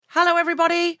Hello,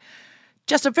 everybody.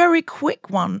 Just a very quick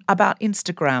one about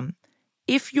Instagram.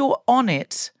 If you're on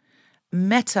it,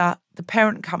 Meta, the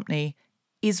parent company,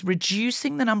 is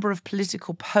reducing the number of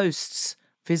political posts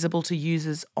visible to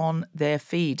users on their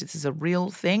feed. This is a real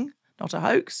thing, not a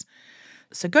hoax.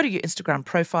 So go to your Instagram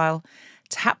profile,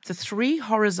 tap the 3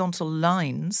 horizontal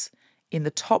lines in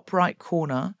the top right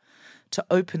corner to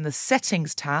open the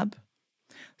Settings tab,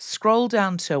 scroll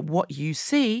down to What You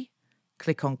See,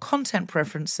 click on Content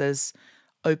Preferences,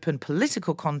 open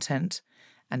Political Content,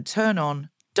 and turn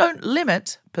on Don't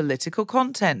Limit Political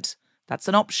Content. That's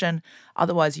an option.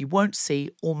 Otherwise, you won't see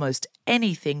almost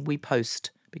anything we post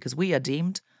because we are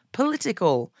deemed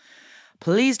political.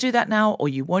 Please do that now, or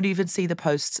you won't even see the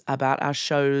posts about our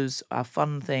shows, our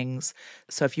fun things.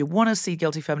 So if you want to see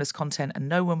Guilty Feminist content and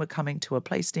know when we're coming to a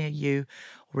place near you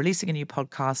or releasing a new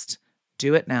podcast,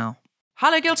 do it now.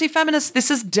 Hello, Guilty Feminists.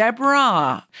 This is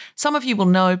Deborah. Some of you will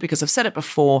know, because I've said it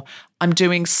before, I'm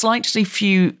doing slightly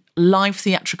few live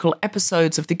theatrical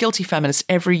episodes of The Guilty Feminist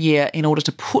every year in order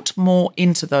to put more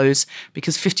into those,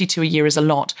 because 52 a year is a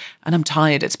lot and I'm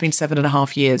tired. It's been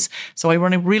 7.5 years. So I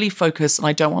want to really focus and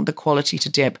I don't want the quality to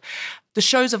dip. The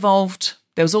show's evolved.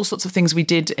 There was all sorts of things we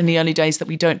did in the early days that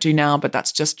we don't do now, but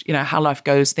that's just, how life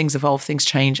goes. Things evolve, things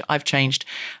change. I've changed.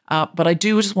 But I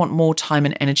do just want more time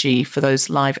and energy for those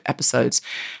live episodes.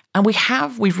 And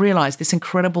we've realized this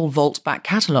incredible vault back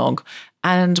catalogue.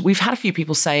 And we've had a few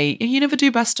people say, you never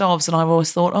do best ofs. And I've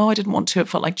always thought, I didn't want to. It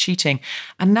felt like cheating.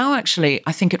 And now actually,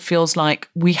 I think it feels like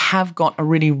we have got a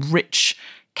really rich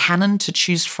canon to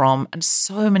choose from and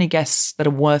so many guests that are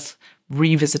worth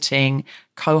revisiting,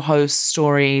 co-host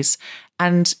stories.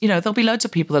 And, there'll be loads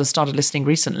of people that have started listening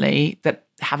recently that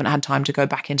haven't had time to go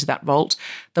back into that vault.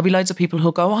 There'll be loads of people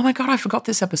who'll go, oh my God, I forgot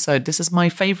this episode. This is my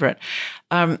favorite.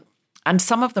 And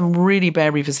some of them really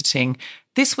bear revisiting.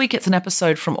 This week, it's an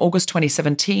episode from August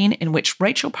 2017 in which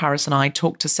Rachel Parris and I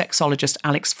talked to sexologist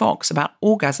Alix Fox about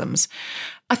orgasms.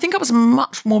 I think I was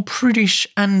much more prudish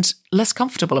and less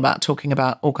comfortable about talking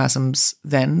about orgasms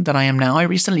then than I am now. I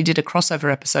recently did a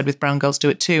crossover episode with Brown Girls Do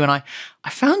It Too, and I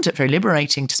found it very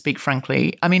liberating, to speak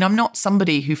frankly. I mean, I'm not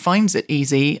somebody who finds it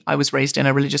easy. I was raised in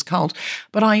a religious cult,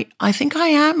 but I think I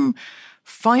am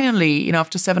finally,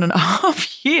 after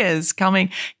 7.5 years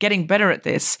getting better at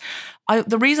this.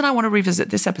 The reason I want to revisit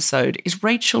this episode is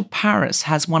Rachel Parris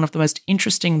has one of the most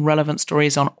interesting, relevant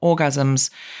stories on orgasms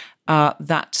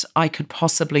that I could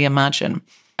possibly imagine.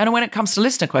 And when it comes to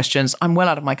listener questions, I'm well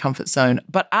out of my comfort zone.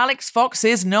 But Alix Fox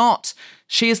is not.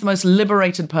 She is the most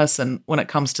liberated person when it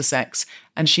comes to sex,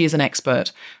 and she is an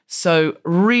expert. So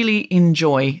really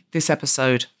enjoy this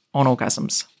episode on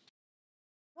orgasms.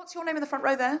 What's your name in the front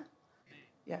row there?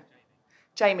 Yeah.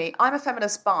 Jamie, I'm a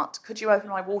feminist, but could you open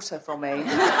my water for me?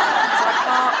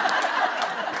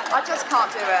 I just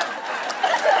can't do it.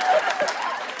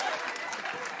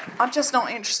 I'm just not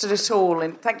interested at all.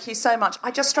 And thank you so much. I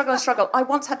just struggle. I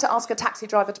once had to ask a taxi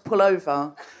driver to pull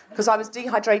over because I was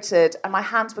dehydrated and my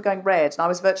hands were going red and I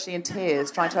was virtually in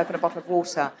tears trying to open a bottle of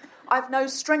water. I've no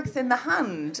strength in the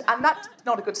hand, and that's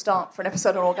not a good start for an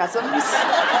episode on orgasms.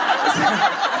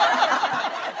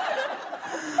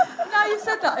 Now you've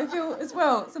said that, I feel as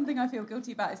well, something I feel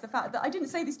guilty about is the fact that I didn't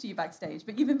say this to you backstage,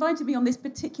 but you've invited me on this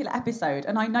particular episode,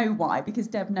 and I know why, because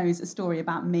Deb knows a story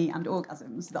about me and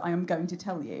orgasms that I am going to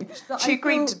tell you. She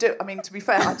agreed to do it. I mean, to be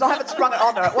fair, I haven't sprung it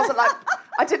on her. It wasn't like,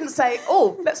 I didn't say,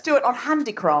 let's do it on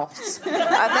handicrafts. And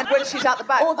then when she's out the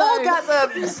back,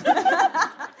 orgasms.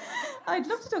 I'd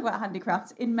love to talk about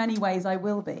handicrafts. In many ways, I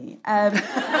will be.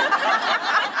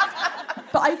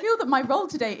 But I feel that my role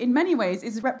today, in many ways,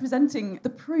 is representing the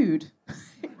prude,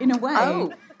 in a way.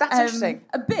 Oh, that's interesting.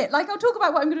 A bit. Like, I'll talk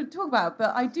about what I'm going to talk about,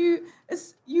 but I do,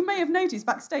 as you may have noticed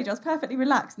backstage, I was perfectly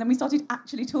relaxed, and then we started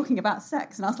actually talking about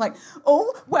sex, and I was like,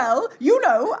 we'll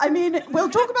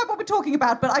talk about what we're talking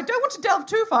about, but I don't want to delve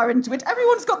too far into it.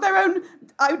 Everyone's got their own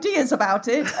ideas about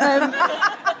it.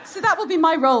 So that will be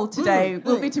my role today,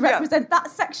 will be to represent that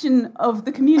section of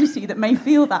the community that may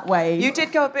feel that way. You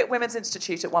did go a bit Women's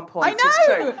Institute at one point. I know! It's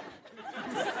true.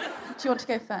 Do you want to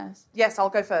go first? Yes, I'll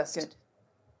go first. Good.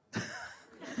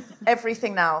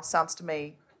 Everything now sounds to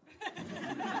me...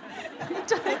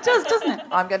 It does, doesn't it?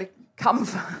 I'm going to come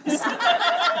first.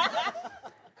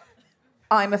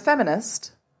 I'm a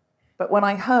feminist, but when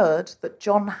I heard that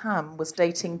John Hamm was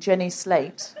dating Jenny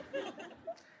Slate,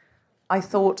 I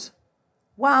thought,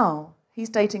 wow, he's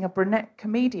dating a brunette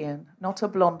comedian, not a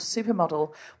blonde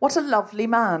supermodel. What a lovely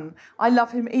man. I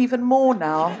love him even more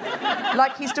now.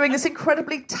 Like he's doing this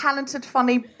incredibly talented,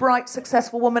 funny, bright,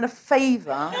 successful woman a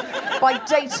favour by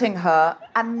dating her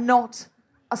and not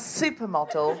a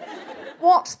supermodel.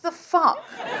 what the fuck?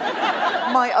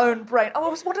 My own brain.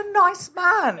 Oh, what a nice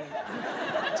man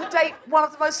to date one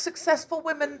of the most successful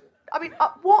women. I mean,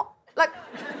 what? Like...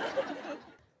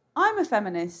 I'm a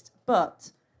feminist,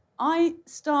 but I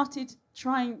started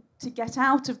trying to get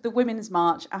out of the Women's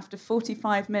March after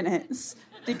 45 minutes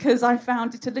because I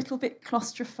found it a little bit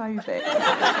claustrophobic.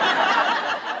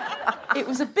 It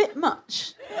was a bit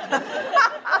much.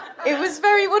 It was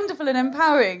very wonderful and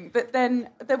empowering, but then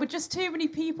there were just too many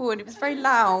people and it was very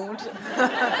loud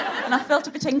and I felt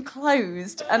a bit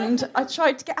enclosed and I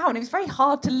tried to get out and it was very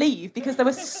hard to leave because there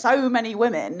were so many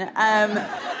women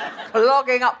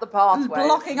Clogging up the pathway.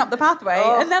 blocking up the pathway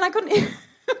and then I couldn't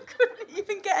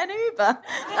even get an Uber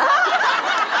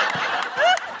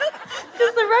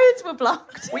because the roads were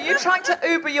blocked. Were you trying to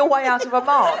Uber your way out of a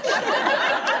march?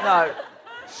 No.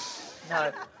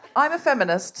 I'm a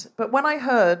feminist, but when I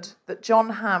heard that John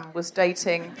Hamm was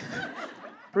dating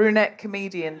brunette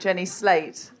comedian Jenny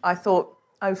Slate, I thought,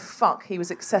 oh, fuck, he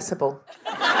was accessible.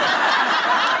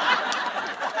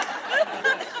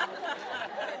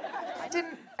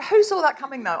 Who saw that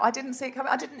coming, though? I didn't see it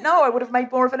coming. I didn't know. I would have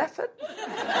made more of an effort.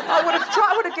 I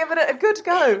would have given it a good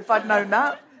go if I'd known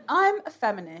that. I'm a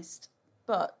feminist,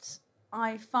 but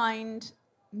I find...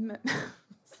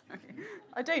 Sorry.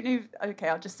 I don't know... OK,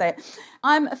 I'll just say it.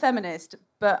 I'm a feminist,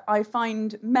 but I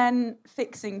find men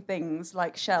fixing things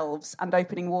like shelves and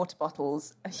opening water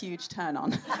bottles a huge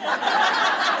turn-on.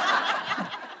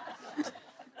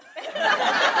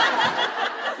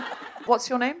 What's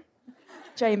your name?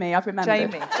 Jamie, I've remembered.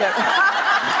 Jamie.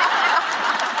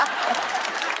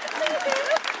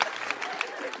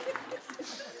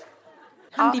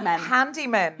 Handymen.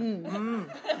 Handymen.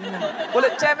 Well,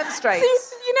 it demonstrates...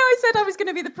 See, you know I said I was going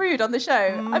to be the prude on the show?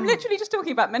 I'm literally just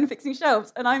talking about men fixing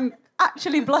shelves and I'm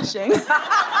actually blushing.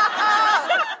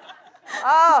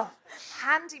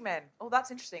 Handymen. Oh,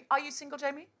 that's interesting. Are you single,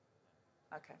 Jamie?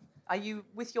 Okay. Are you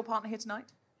with your partner here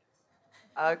tonight?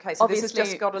 Okay, so Obviously, this has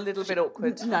just got a little bit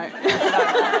awkward. No.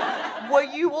 Were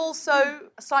you also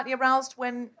slightly aroused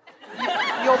when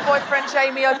your boyfriend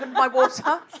Jamie opened my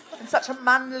water in such a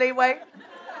manly way?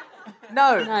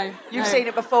 No. You've seen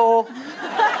it before. Seen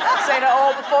it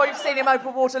all before. You've seen him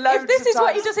open water loads of times. If this is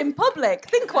what he does in public,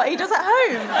 think what he does at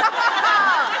home.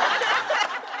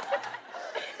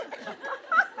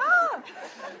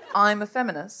 I'm a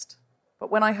feminist,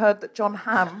 but when I heard that John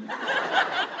Hamm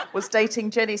was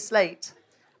dating Jenny Slate,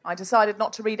 I decided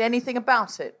not to read anything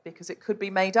about it because it could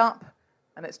be made up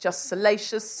and it's just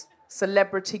salacious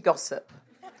celebrity gossip.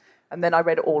 And then I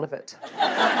read all of it.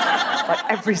 Like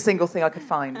every single thing I could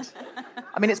find.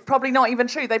 I mean, it's probably not even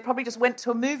true. They probably just went to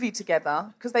a movie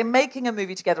together because they're making a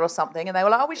movie together or something and they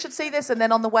were like, oh, we should see this. And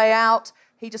then on the way out,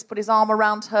 he just put his arm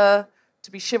around her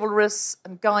to be chivalrous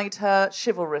and guide her.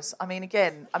 Chivalrous.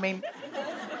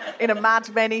 In a Mad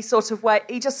Men-y sort of way.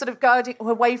 He just sort of guiding her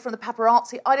away from the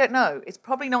paparazzi. I don't know. It's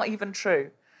probably not even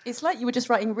true. It's like you were just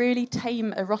writing really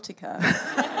tame erotica.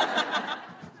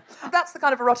 That's the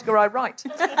kind of erotica I write.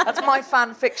 That's my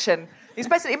fan fiction. It's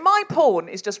basically, my porn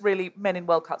is just really men in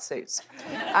well-cut suits.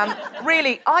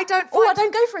 Really, I don't find... Oh, I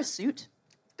don't go for a suit.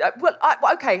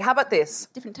 Okay, how about this?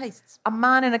 Different tastes. A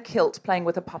man in a kilt playing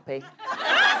with a puppy.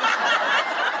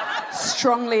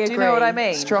 Strongly agree. Do you know what I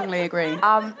mean? Strongly agree.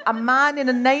 A man in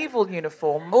a naval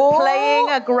uniform playing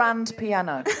a grand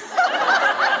piano.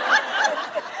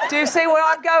 Do you see where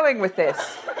I'm going with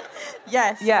this?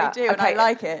 Yes, I do, and I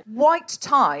like it. White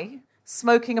tie,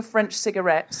 smoking a French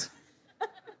cigarette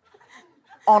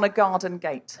on a garden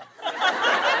gate.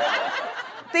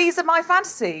 These are my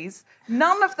fantasies.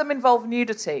 None of them involve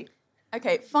nudity.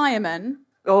 Okay, fireman.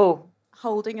 Oh.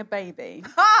 Holding a baby.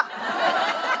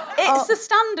 It's a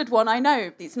standard one, I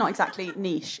know. It's not exactly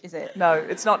niche, is it? No,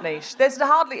 it's not niche. There's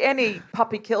hardly any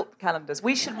puppy kilt calendars.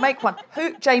 We should make one.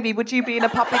 Jamie, would you be in a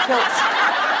puppy kilt?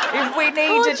 If we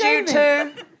needed you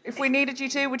to... If we needed you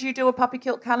to, would you do a puppy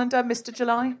kilt calendar, Mr.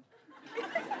 July?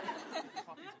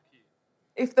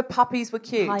 If the puppies were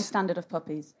cute. High standard of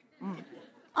puppies.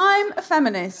 I'm a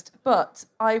feminist, but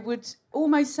I would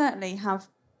almost certainly have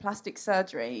plastic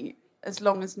surgery as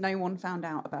long as no one found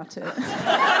out about it.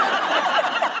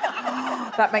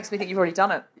 That makes me think you've already done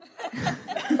it.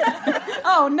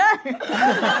 Oh, no. How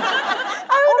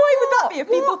annoying would that be if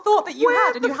people thought that you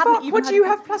had and you hadn't even would you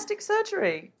have plastic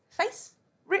surgery? Face?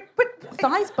 But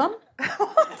thighs, bum?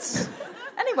 What?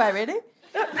 Anywhere, really.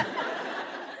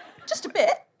 Just a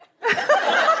bit.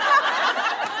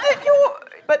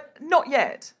 But not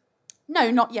yet. No,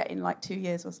 not yet, in like 2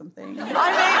 years or something. I mean,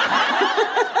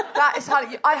 that is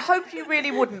highly... I hope you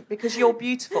really wouldn't, because you're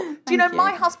beautiful. Do you know,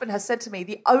 my husband has said to me,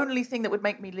 the only thing that would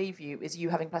make me leave you is you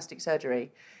having plastic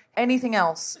surgery. Anything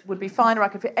else would be fine, or I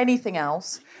could fit anything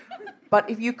else. But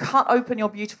if you cut open your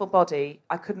beautiful body,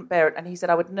 I couldn't bear it. And he said,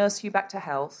 I would nurse you back to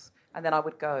health, and then I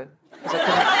would go.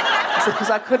 Because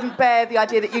I couldn't bear the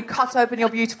idea that you'd cut open your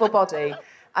beautiful body.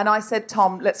 And I said,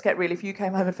 Tom, let's get real. If you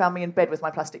came home and found me in bed with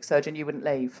my plastic surgeon, you wouldn't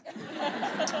leave.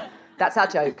 That's our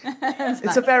joke.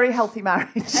 It's a very healthy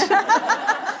marriage.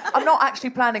 I'm not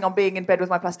actually planning on being in bed with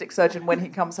my plastic surgeon when he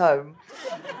comes home.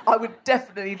 I would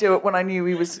definitely do it when I knew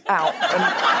he was out.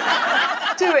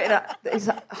 And do it in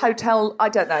a hotel, I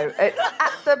don't know, at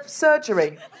the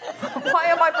surgery. Why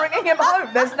am I bringing him home?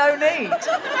 There's no need.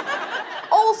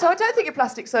 Also, I don't think your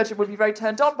plastic surgeon would be very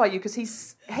turned on by you, because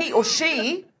he or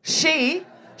she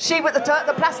with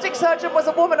the plastic surgeon was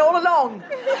a woman all along.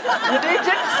 You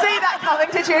didn't see that coming,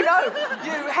 did you? No.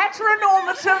 You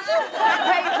heteronormative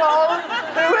people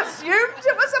who assumed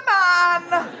it was a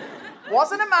man.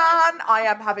 Wasn't a man. I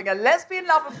am having a lesbian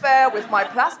love affair with my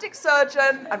plastic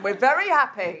surgeon, and we're very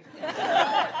happy.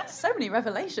 So many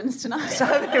revelations tonight. So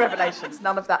many revelations.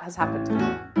 None of that has happened.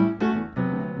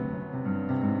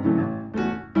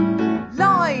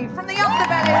 Live from the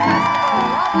Underbelly Festival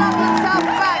on London South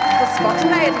Bank, the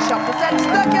Spontaneity Shop presents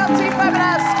The Guilty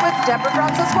Feminist with Deborah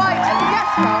Frances-White and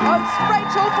guest co-host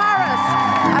Rachel Parris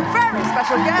and very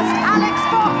special guest Alix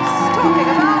Fox, talking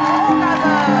about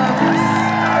orgasms.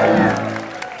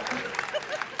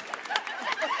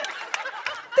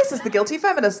 This is The Guilty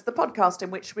Feminist, the podcast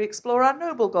in which we explore our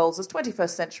noble goals as 21st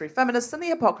century feminists and the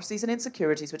hypocrisies and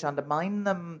insecurities which undermine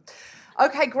them.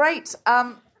 Okay, great.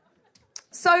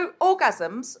 So,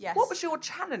 orgasms. Yes. What was your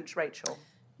challenge, Rachel?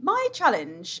 My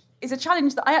challenge is a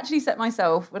challenge that I actually set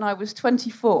myself when I was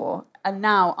 24, and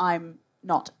now I'm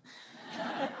not.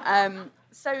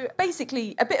 So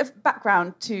basically, a bit of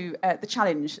background to the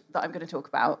challenge that I'm going to talk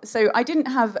about. So I didn't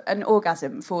have an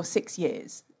orgasm for 6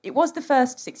 years. It was the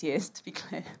first 6 years, to be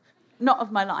clear, not of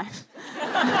my life.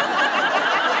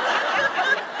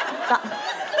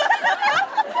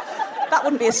 That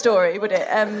wouldn't be a story, would it?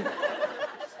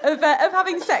 Of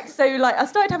having sex. So, like, I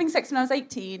started having sex when I was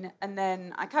 18, and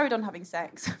then I carried on having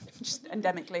sex, just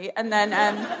endemically, and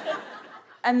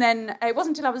then it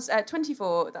wasn't until I was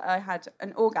 24 that I had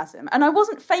an orgasm. And I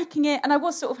wasn't faking it, and I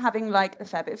was sort of having, like, a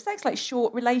fair bit of sex, like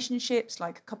short relationships,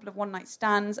 like a couple of one-night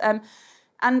stands, and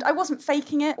I wasn't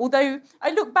faking it, although I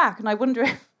look back and I wonder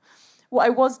if what I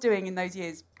was doing in those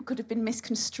years could have been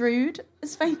misconstrued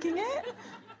as faking it.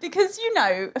 Because, you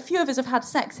know, a few of us have had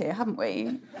sex here, haven't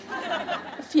we?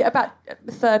 About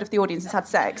a third of the audience has had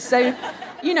sex. So,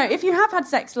 you know, if you have had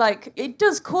sex, like, it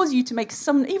does cause you to make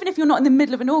some... Even if you're not in the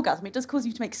middle of an orgasm, it does cause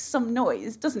you to make some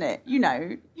noise, doesn't it? You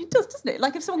know, it does, doesn't it?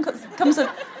 Like, if someone comes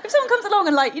along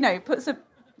and, like, you know, puts a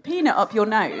peanut up your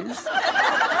nose,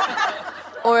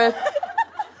 or a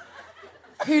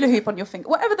hula hoop on your finger,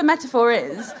 whatever the metaphor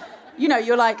is, you know,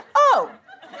 you're like, oh...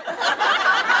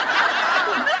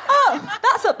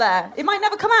 that's up there. It might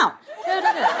never come out.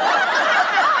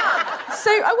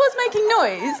 So I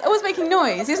was making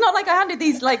noise. It's not like I handed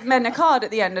these like men a card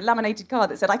at the end, a laminated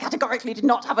card that said, I categorically did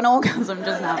not have an orgasm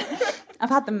just now. I've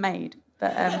had them made.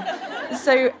 But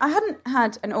so I hadn't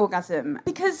had an orgasm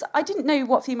because I didn't know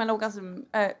what female orgasm,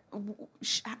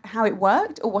 how it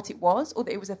worked or what it was or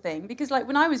that it was a thing. Because like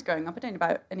when I was growing up, I don't know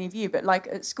about any of you, but like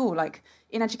at school, like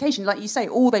in education, like you say,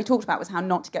 all they talked about was how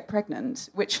not to get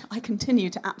pregnant, which I continue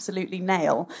to absolutely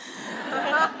nail.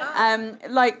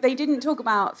 Like they didn't talk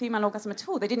about female orgasm at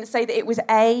all. They didn't say that it was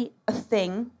a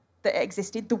thing that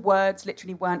existed. The words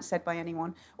literally weren't said by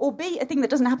anyone. Or B, a thing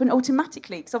that doesn't happen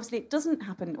automatically, because obviously it doesn't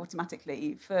happen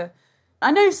automatically.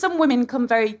 I know some women come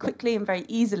very quickly and very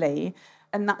easily,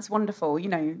 and that's wonderful. You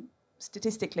know,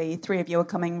 statistically, 3 of you are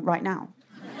coming right now.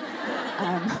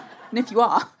 And if you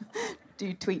are,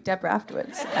 do tweet Deborah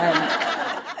afterwards.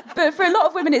 But for a lot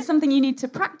of women, it's something you need to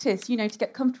practice, you know, to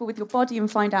get comfortable with your body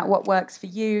and find out what works for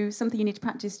you. Something you need to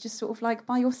practice just sort of like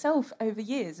by yourself over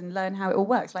years and learn how it all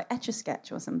works, like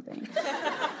Etch-a-Sketch or something.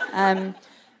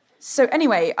 So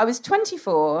anyway, I was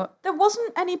 24. There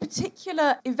wasn't any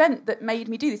particular event that made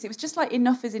me do this. It was just like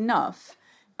enough is enough.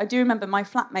 I do remember my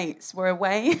flatmates were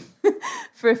away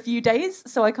for a few days,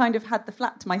 so I kind of had the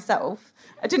flat to myself.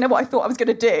 I didn't know what I thought I was going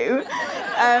to do.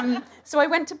 So I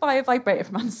went to buy a vibrator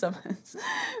from Ann Summers,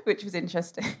 which was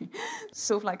interesting.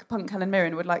 Sort of like a punk Helen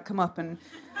Mirren would like come up and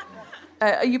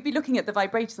you'd be looking at the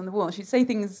vibrators on the wall. She'd say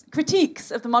things,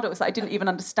 critiques of the models that I didn't even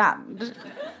understand.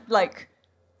 Like,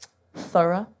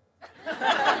 thorough.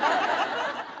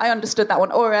 I understood that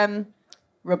one. Or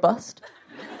robust.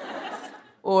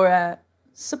 or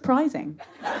surprising.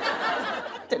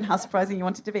 Don't know how surprising you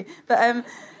want it to be. But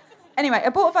anyway, I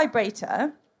bought a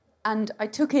vibrator and I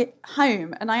took it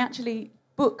home and I actually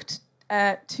booked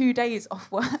 2 days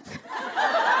off work.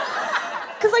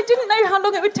 Because I didn't know how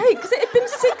long it would take, because it had been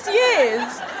 6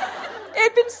 years. It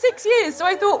had been 6 years, so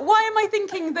I thought, why am I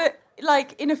thinking that,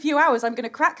 like, in a few hours I'm going to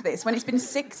crack this when it's been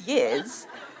 6 years?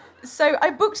 So I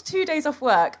booked 2 days off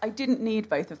work. I didn't need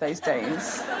both of those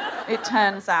days, it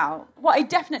turns out. What I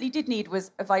definitely did need was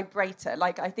a vibrator.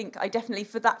 Like, I think I definitely,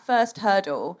 for that first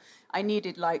hurdle, I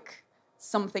needed, like,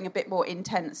 something a bit more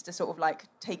intense to sort of, like,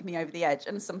 take me over the edge,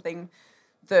 and something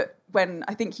that when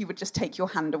I think you would just take your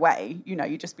hand away, you know,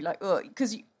 you'd just be like, ugh,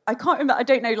 because I can't remember, I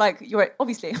don't know, like,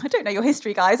 obviously, I don't know your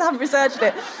history, guys, I haven't researched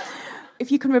it.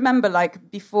 If you can remember,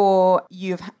 like, before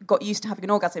you've got used to having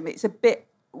an orgasm, it's a bit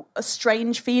a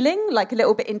strange feeling, like a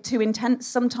little bit too intense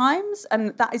sometimes,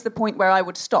 and that is the point where I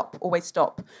would always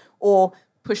stop, or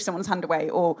push someone's hand away,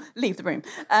 or leave the room.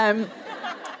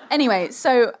 Anyway,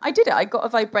 so I did it. I got a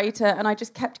vibrator, and I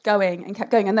just kept going,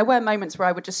 and there were moments where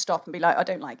I would just stop and be like, I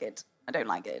don't like it.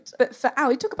 But for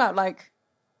Al, it took about, like,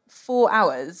 4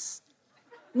 hours,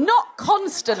 not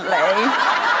constantly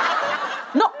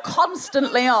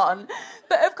on,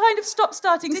 but I've kind of stopped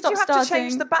starting. Did you have to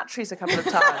change the batteries a couple of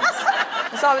times?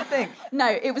 As I would think. No,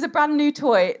 it was a brand new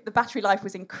toy. The battery life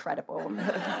was incredible.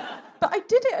 But I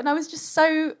did it, and I was just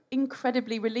so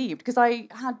incredibly relieved, because I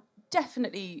had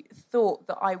definitely thought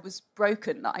that I was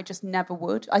broken, that I just never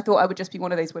would. I thought I would just be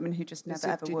one of those women who just never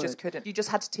ever would. You just couldn't. You just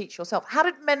had to teach yourself. How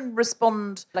did men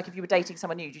respond, like, if you were dating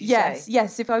someone new, did you say?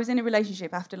 Yes. If I was in a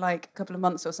relationship after, like, a couple of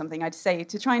months or something, I'd say,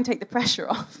 to try and take the pressure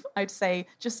off, I'd say,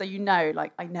 just so you know,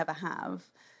 like, I never have.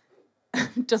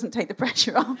 Doesn't take the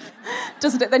pressure off.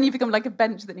 Doesn't it? Then you become like a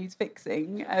bench that needs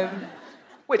fixing.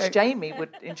 Which Jamie would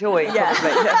enjoy,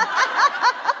 probably.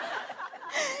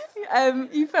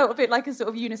 You felt a bit like a sort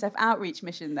of UNICEF outreach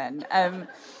mission then.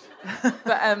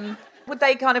 Would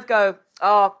they kind of go,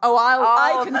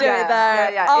 I can do it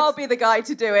there. Yeah. I'll be the guy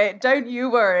to do it. Don't you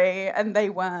worry. And they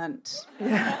weren't.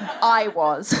 Yeah. I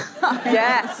was.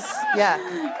 Yes. Yeah.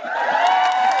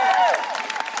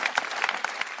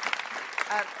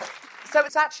 So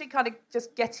it's actually kind of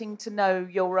just getting to know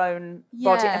your own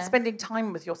body and spending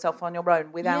time with yourself on your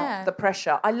own without the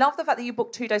pressure. I love the fact that you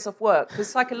booked 2 days off work, because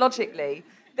psychologically,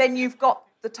 then you've got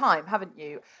the time, haven't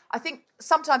you? I think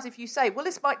sometimes if you say, well,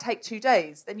 this might take 2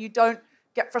 days, then you don't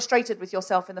get frustrated with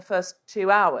yourself in the first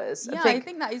 2 hours. Yeah, I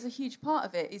think that is a huge part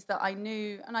of it, is that I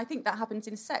knew, and I think that happens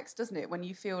in sex, doesn't it? When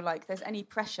you feel like there's any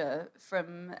pressure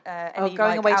from any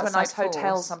going away to a nice force.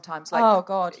 hotel sometimes. Like, oh,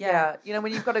 God, yeah. You know,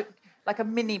 when you've got like a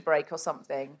mini break or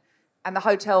something, and the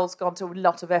hotel's gone to a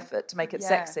lot of effort to make it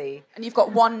sexy. And you've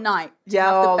got one night to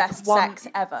have the best sex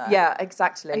ever. Yeah,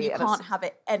 exactly. And you can't have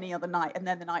it any other night, and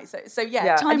then the night. So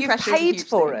time and you've pressure paid is a huge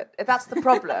for thing. it. That's the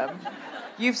problem.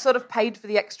 You've sort of paid for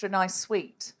the extra nice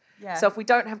suite. Yeah. So if we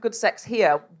don't have good sex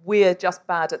here, we're just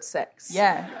bad at sex.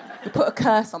 Yeah. We put a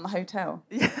curse on the hotel.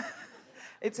 Yeah.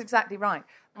 It's exactly right.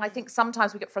 And I think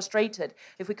sometimes we get frustrated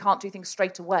if we can't do things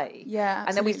straight away. Yeah, absolutely.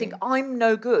 And then we think, I'm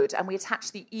no good, and we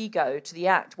attach the ego to the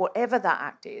act, whatever that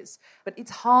act is. But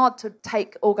it's hard to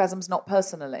take orgasms not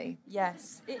personally.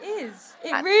 Yes, it is.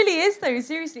 It really is, though,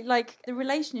 seriously. Like, the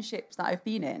relationships that I've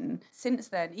been in since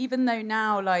then, even though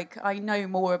now, like, I know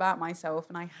more about myself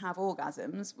and I have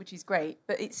orgasms, which is great,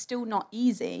 but it's still not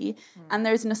easy. And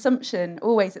there's an assumption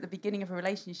always at the beginning of a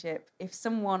relationship, if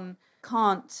someone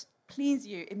can't please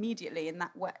you immediately in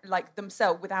that way, like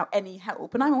themselves, without any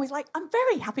help. And I'm always like, I'm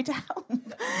very happy to help.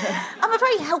 I'm a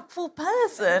very helpful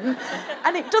person.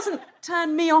 And it doesn't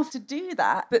turn me off to do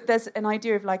that. But there's an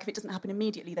idea of, like, if it doesn't happen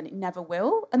immediately, then it never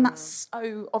will. And that's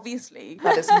so obviously...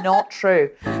 That is not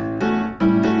true.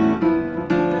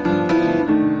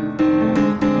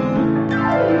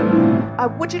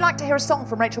 Would you like to hear a song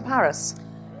from Rachel Parris?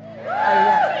 Oh,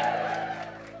 yeah.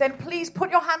 Then please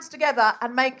put your hands together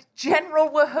and make general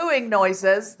woohooing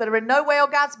noises that are in no way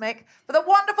orgasmic for the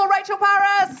wonderful Rachel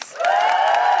Parris.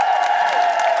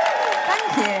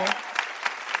 Thank you.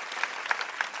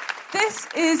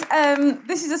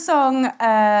 This is a song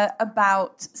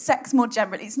about sex more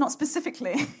generally. It's not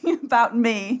specifically about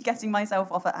me getting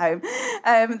myself off at home.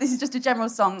 This is just a general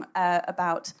song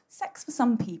about sex for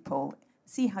some people.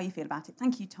 See how you feel about it.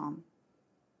 Thank you, Tom.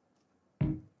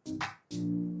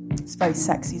 It's a very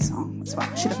sexy song, that's what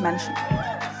I should have mentioned.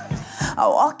 I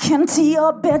walk into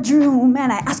your bedroom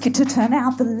and I ask you to turn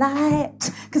out the light,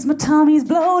 'cause my tummy's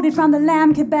bloated from the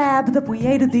lamb kebab that we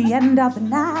ate at the end of the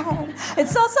night.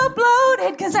 It's also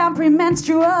bloated 'cause I'm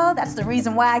premenstrual, that's the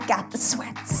reason why I got the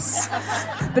sweats.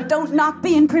 But don't knock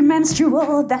being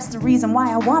premenstrual, that's the reason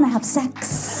why I wanna have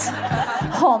sex.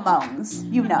 hormones,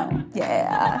 you know,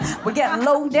 yeah. We're getting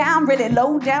low down, really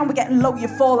low down. We're getting low, you're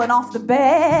falling off the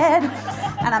bed.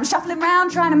 And I'm shuffling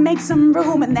around trying to make some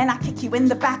room, and then I kick you in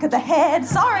the back of the head.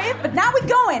 Sorry, but now we're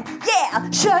going. Yeah,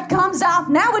 shirt comes off,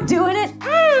 now we're doing it.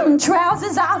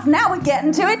 Trousers off, now we're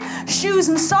getting to it. Shoes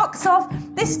and socks off.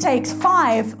 This takes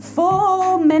 5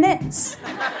 full minutes.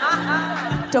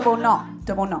 Double knot.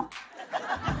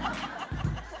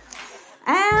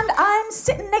 And I'm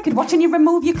sitting naked watching you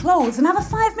remove your clothes and have a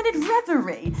 5-minute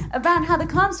reverie about how the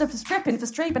concept of stripping for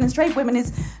straight men and straight women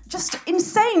is just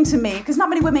insane to me, because not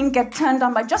many women get turned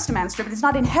on by just a man stripping. It's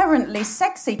not inherently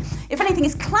sexy. If anything,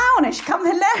 it's clownish, come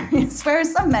hilarious,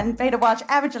 whereas some men pay to watch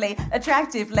averagely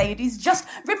attractive ladies just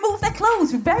remove their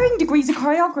clothes with varying degrees of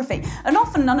choreography, and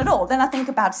often none at all. Then I think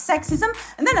about sexism,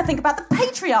 and then I think about the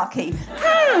patriarchy.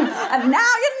 And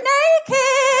now you're naked!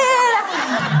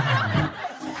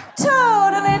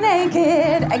 Totally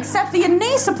naked, except for your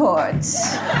knee support.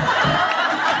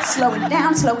 Slow it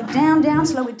down, slow it down,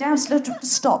 slow it down.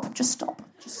 Stop, just stop.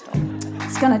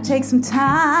 It's gonna take some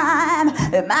time.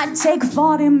 It might take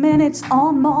 40 minutes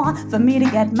or more for me to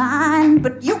get mine,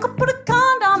 but you could put a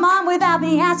condom on without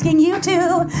me asking you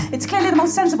to. It's clearly the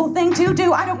most sensible thing to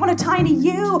do. I don't want a tiny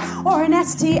U or an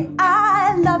STI.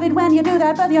 I love it when you do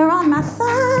that, but you're on my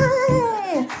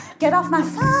thigh. Get off my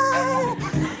thigh.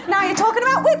 Now you're talking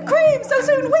about whipped cream, so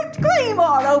soon whipped cream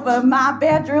all over my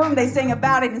bedroom. They sing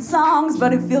about it in songs,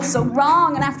 but it feels so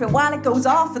wrong. And after a while it goes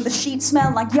off and the sheets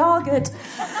smell like yogurt.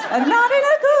 And not in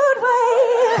a good way.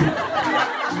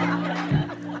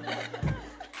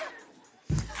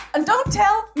 And don't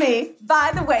tell me,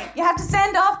 by the way, you have to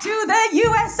send off to the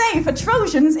USA for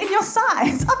Trojans in your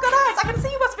size. I've got eyes, I can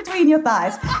see what's between your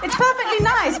thighs. It's perfectly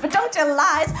nice, but don't tell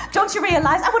lies. Don't you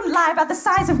realize I wouldn't lie about the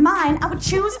size of mine? I would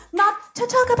choose not to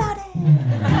talk about it.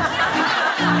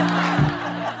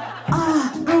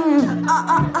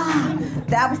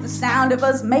 That was the sound of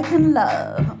us making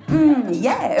love.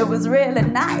 Yeah, it was really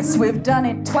nice. We've done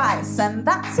it twice, and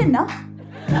that's enough.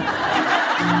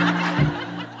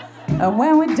 And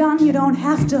when we're done, you don't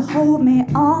have to hold me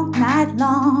all night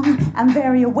long. I'm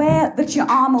very aware that your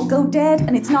arm will go dead,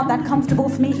 and it's not that comfortable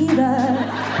for me either.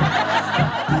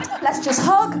 Let's just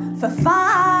hug for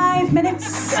 5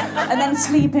 minutes and then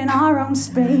sleep in our own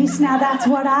space. Now that's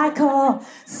what I call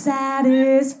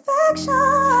satisfaction.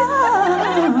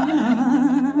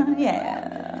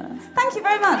 Yeah. Thank you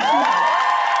very much.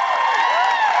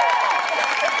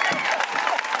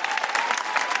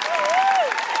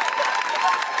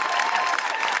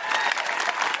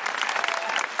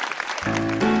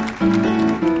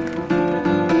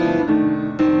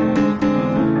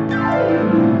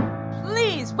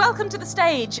 Welcome to the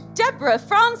stage, Deborah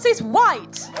Francis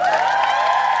White.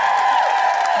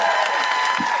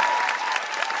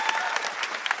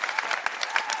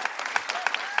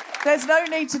 There's no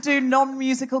need to do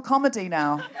non-musical comedy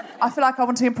now. I feel like I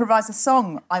want to improvise a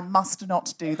song. I must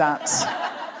not do that.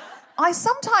 I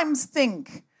sometimes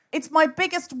think it's my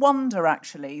biggest wonder,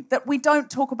 actually, that we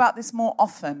don't talk about this more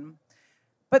often,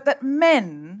 but that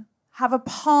men have a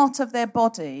part of their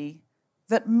body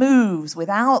that moves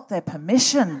without their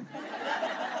permission.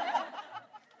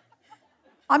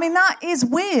 I mean, that is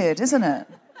weird, isn't it?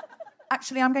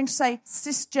 Actually, I'm going to say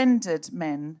cisgendered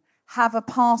men have a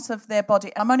part of their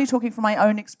body. I'm only talking from my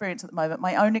own experience at the moment,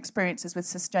 my own experiences with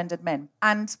cisgendered men.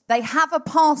 And they have a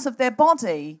part of their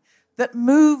body that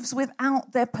moves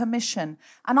without their permission.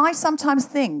 And I sometimes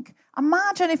think,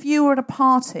 imagine if you were at a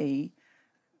party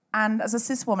and as a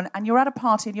cis woman, and you're at a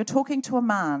party and you're talking to a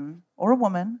man or a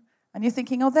woman, and you're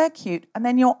thinking, oh, they're cute. And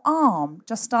then your arm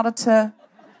just started to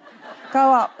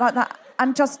go up like that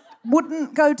and just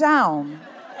wouldn't go down.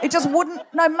 It just wouldn't,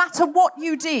 no matter what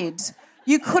you did,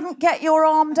 you couldn't get your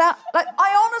arm down. Like,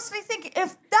 I honestly think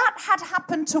if that had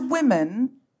happened to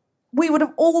women, we would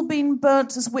have all been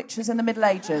burnt as witches in the Middle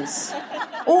Ages.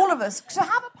 All of us. To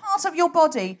have a part of your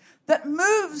body that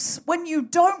moves when you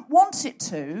don't want it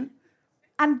to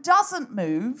and doesn't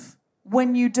move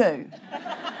when you do.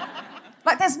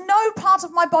 Like, there's no part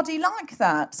of my body like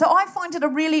that. So I find it a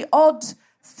really odd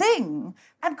thing.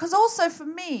 And because also for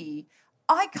me,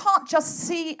 I can't just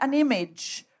see an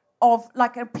image of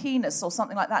like a penis or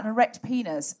something like that, an erect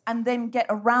penis, and then get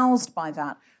aroused by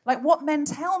that. Like, what men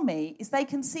tell me is they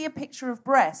can see a picture of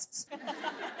breasts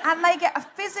and they get a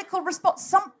physical response.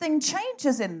 Something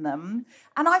changes in them.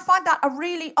 And I find that a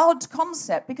really odd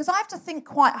concept because I have to think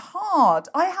quite hard.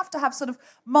 I have to have sort of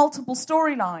multiple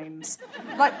storylines.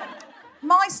 Like,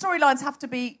 my storylines have to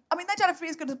be, I mean, they don't have to be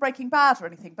as good as Breaking Bad or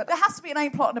anything, but there has to be an A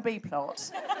plot and a B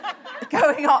plot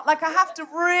going on. Like, I have to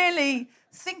really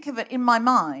think of it in my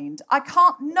mind. I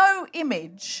can't, no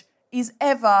image is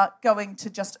ever going to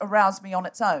just arouse me on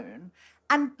its own.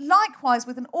 And likewise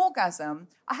with an orgasm,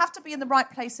 I have to be in the right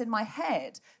place in my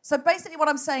head. So basically what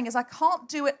I'm saying is I can't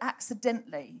do it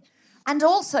accidentally. And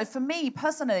also for me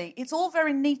personally, it's all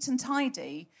very neat and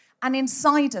tidy and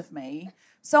inside of me.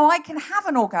 So I can have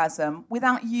an orgasm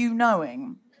without you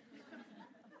knowing.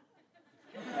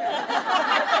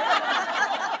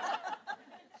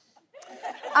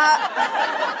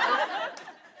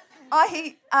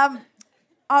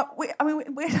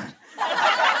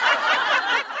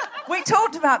 We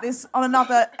talked about this on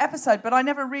another episode, but I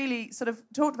never really sort of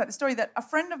talked about the story that a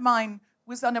friend of mine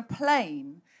was on a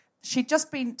plane. She'd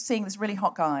just been seeing this really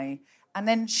hot guy, and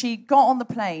then she got on the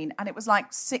plane, and it was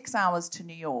like 6 hours to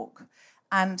New York.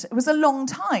 And it was a long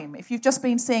time if you've just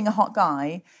been seeing a hot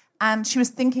guy. And she was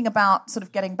thinking about sort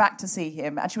of getting back to see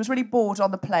him, and she was really bored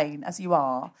on the plane, as you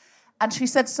are. And she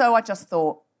said, so I just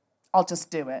thought, I'll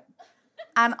just do it.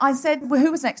 And I said, well,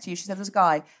 who was next to you? She said, it was a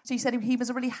guy. She said he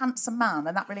was a really handsome man,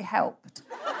 and that really helped.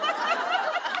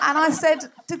 And I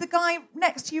said, did the guy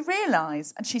next to you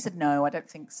realise? And she said, no, I don't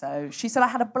think so. She said, I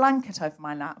had a blanket over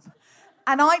my lap.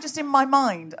 And I just, in my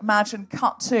mind, imagine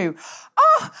cut to,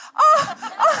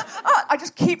 I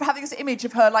just keep having this image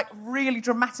of her, like, really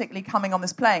dramatically coming on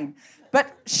this plane.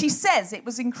 But she says it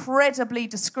was incredibly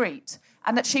discreet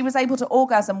and that she was able to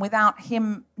orgasm without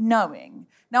him knowing.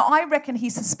 Now, I reckon he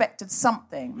suspected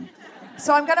something.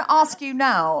 So I'm going to ask you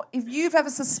now, if you've ever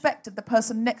suspected the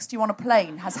person next to you on a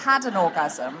plane has had an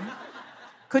orgasm,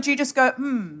 could you just go,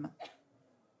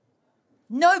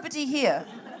 Nobody here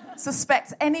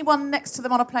suspects anyone next to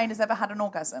them on a plane has ever had an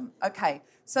orgasm. Okay,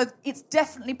 so it's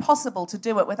definitely possible to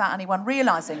do it without anyone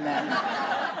realising them.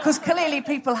 Because clearly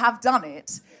people have done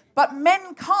it. But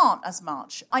men can't as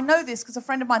much. I know this because a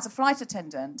friend of mine's a flight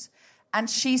attendant, and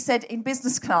she said in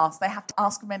business class they have to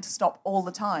ask men to stop all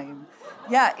the time.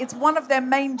 Yeah, it's one of their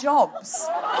main jobs.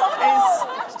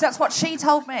 That's what she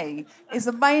told me, is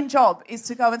the main job is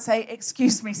to go and say,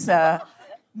 excuse me, sir,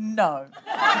 no.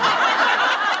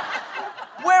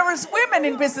 Whereas women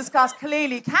in business class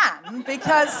clearly can,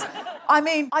 because, I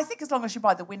mean, I think as long as you're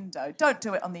by the window, don't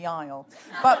do it on the aisle.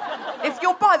 But if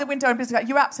you're by the window in business class,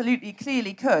 you absolutely,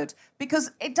 clearly could, because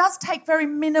it does take very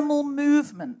minimal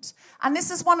movement. And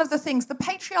this is one of the things, the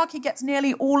patriarchy gets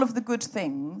nearly all of the good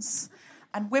things,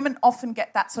 and women often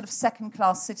get that sort of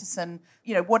second-class citizen,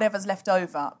 you know, whatever's left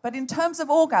over. But in terms of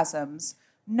orgasms,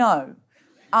 no.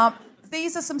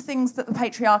 These are some things that the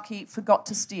patriarchy forgot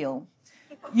to steal.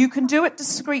 You can do it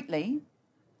discreetly.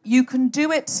 You can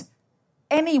do it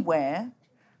anywhere.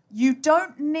 You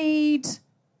don't need...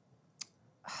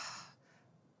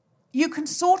 You can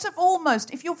sort of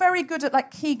almost... If you're very good at,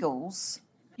 like, Kegels,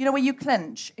 you know, where you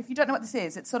clench. If you don't know what this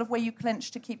is, it's sort of where you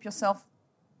clench to keep yourself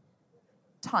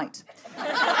tight.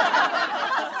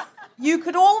 You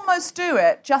could almost do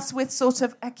it just with sort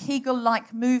of a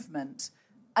Kegel-like movement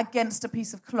against a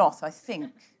piece of cloth, I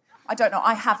think. I don't know,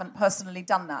 I haven't personally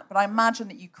done that, but I imagine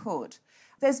that you could.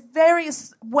 There's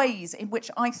various ways in which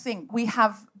I think we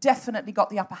have definitely got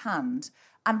the upper hand,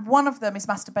 and one of them is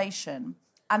masturbation,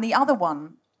 and the other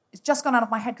one is just gone out of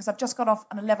my head because I've just got off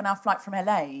an 11-hour flight from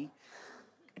LA.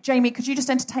 Jamie, could you just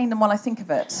entertain them while I think of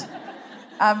it?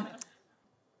 Oh,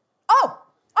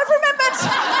 I've remembered!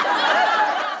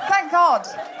 Thank God.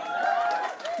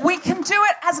 We can do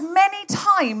it as many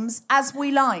times as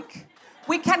we like.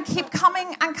 We can keep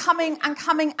coming and coming and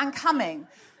coming and coming.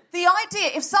 The idea,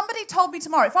 if somebody told me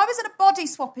tomorrow, if I was in a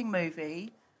body-swapping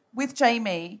movie with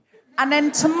Jamie, and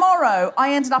then tomorrow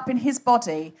I ended up in his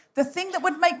body, the thing that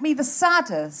would make me the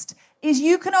saddest is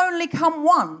you can only come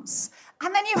once,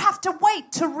 and then you have to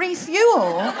wait to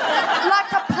refuel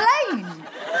like a plane,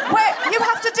 where you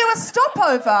have to do a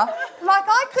stopover. Like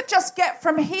I could just get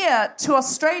from here to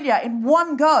Australia in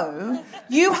one go.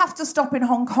 You have to stop in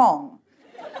Hong Kong.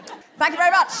 Thank you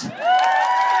very much.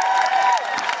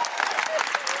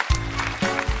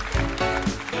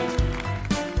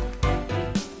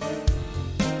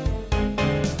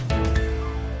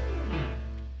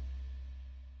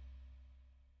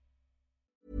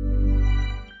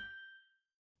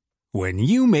 When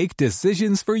you make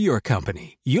decisions for your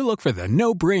company, you look for the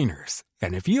no-brainers.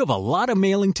 And if you have a lot of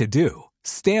mailing to do,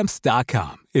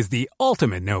 Stamps.com is the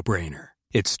ultimate no-brainer.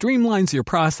 It streamlines your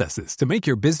processes to make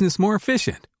your business more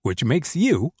efficient, which makes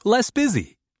you less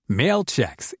busy. Mail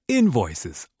checks,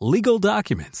 invoices, legal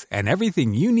documents, and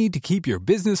everything you need to keep your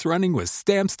business running with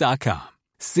Stamps.com.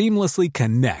 Seamlessly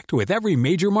connect with every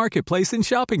major marketplace and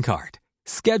shopping cart.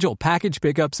 Schedule package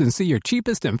pickups and see your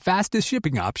cheapest and fastest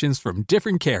shipping options from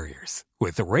different carriers.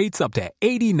 With rates up to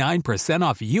 89%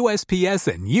 off USPS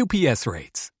and UPS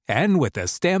rates. And with the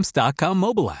Stamps.com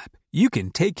mobile app, you can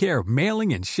take care of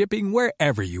mailing and shipping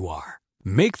wherever you are.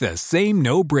 Make the same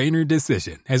no-brainer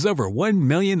decision as over 1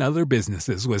 million other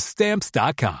businesses with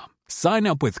Stamps.com. Sign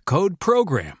up with code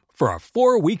PROGRAM for a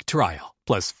 4-week trial,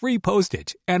 plus free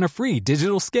postage and a free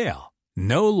digital scale.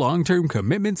 No long-term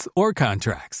commitments or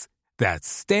contracts. That's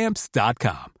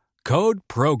Stamps.com. Code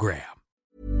PROGRAM.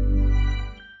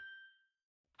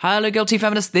 Hello, Guilty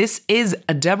Feminists. This is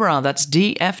Deborah. That's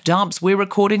DF Dubs. We're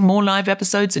recording more live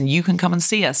episodes and you can come and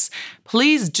see us.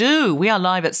 Please do. We are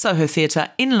live at Soho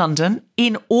Theatre in London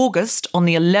in August on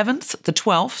the 11th, the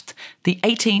 12th, the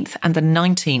 18th and the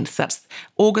 19th. That's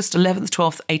August 11th,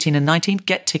 12th, 18th and 19th.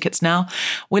 Get tickets now.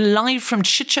 We're live from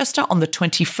Chichester on the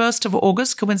 21st of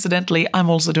August. Coincidentally, I'm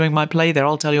also doing my play there.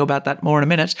 I'll tell you about that more in a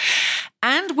minute.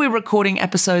 And we're recording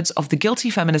episodes of The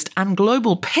Guilty Feminist and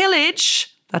Global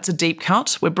Pillage. That's a deep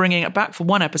cut. We're bringing it back for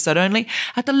one episode only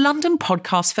at the London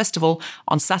Podcast Festival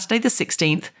on Saturday the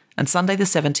 16th and Sunday the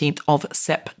 17th of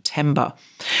September.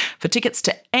 For tickets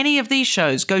to any of these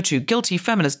shows, go to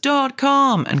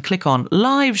guiltyfeminist.com and click on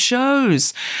live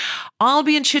shows. I'll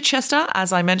be in Chichester,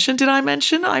 as I mentioned. Did I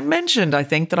mention? I mentioned, I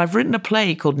think, that I've written a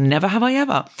play called Never Have I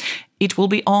Ever. It will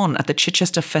be on at the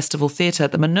Chichester Festival Theatre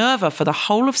at the Minerva for the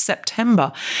whole of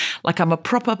September. Like I'm a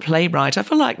proper playwright. I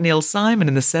feel like Neil Simon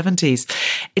in the 70s.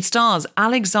 It stars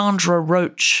Alexandra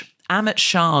Roach, Amit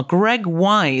Shah, Greg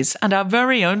Wise, and our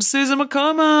very own Susan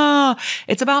McComber.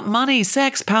 It's about money,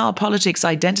 sex, power, politics,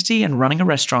 identity, and running a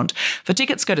restaurant. For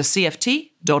tickets, go to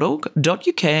cft.org.uk.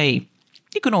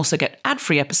 You can also get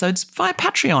ad-free episodes via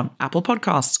Patreon, Apple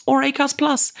Podcasts, or Acast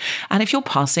Plus. And if you're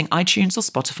passing iTunes or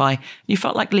Spotify, you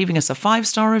felt like leaving us a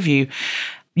 5-star review,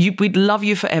 we'd love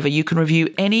you forever. You can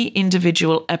review any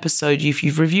individual episode. If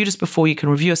you've reviewed us before, you can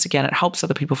review us again. It helps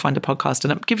other people find the podcast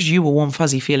and it gives you a warm,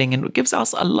 fuzzy feeling and it gives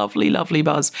us a lovely, lovely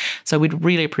buzz. So we'd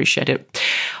really appreciate it.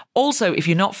 Also, if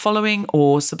you're not following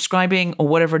or subscribing or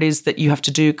whatever it is that you have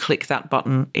to do, click that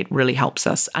button. It really helps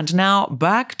us. And now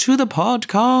back to the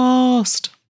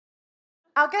podcast.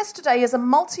 Our guest today is a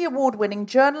multi-award-winning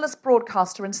journalist,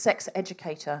 broadcaster and sex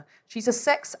educator. She's a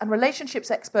sex and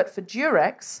relationships expert for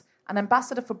Durex, an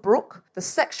ambassador for Brooke, the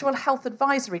sexual health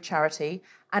advisory charity,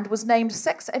 and was named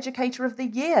Sex Educator of the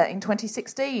Year in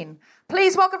 2016.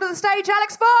 Please welcome to the stage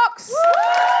Alix Fox!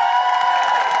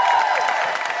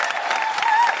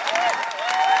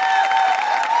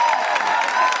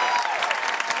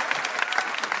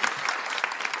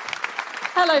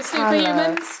 Hello,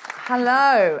 superhumans.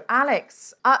 Hello,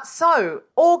 Alix. So,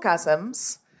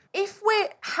 orgasms. If we're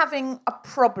having a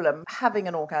problem having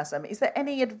an orgasm, is there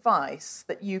any advice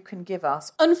that you can give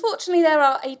us? Unfortunately, there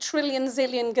are a trillion,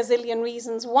 zillion, gazillion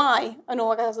reasons why an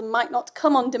orgasm might not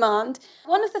come on demand.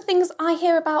 One of the things I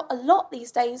hear about a lot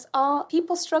these days are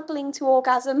people struggling to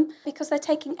orgasm because they're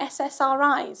taking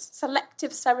SSRIs,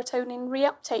 selective serotonin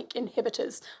reuptake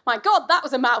inhibitors. My God, that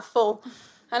was a mouthful.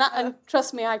 And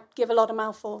trust me, I give a lot of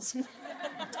mouthfuls.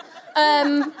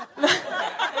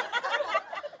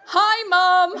 Hi,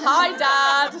 Mum. Hi,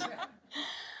 Dad.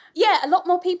 Yeah, a lot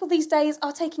more people these days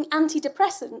are taking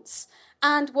antidepressants.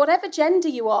 And whatever gender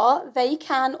you are, they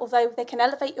can, although they can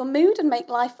elevate your mood and make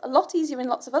life a lot easier in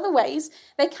lots of other ways,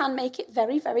 they can make it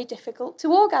very, very difficult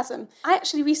to orgasm. I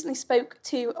actually recently spoke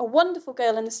to a wonderful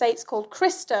girl in the States called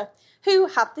Krista, who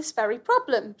had this very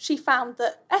problem. She found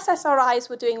that SSRIs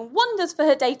were doing wonders for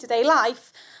her day-to-day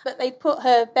life, but they'd put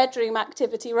her bedroom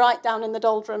activity right down in the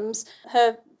doldrums.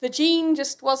 Her vagine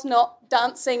just was not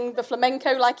dancing the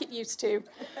flamenco like it used to.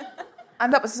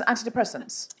 And that was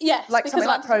antidepressants? Yes. Like something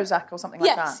like Prozac or something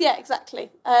like that? Yes, yeah,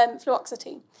 exactly.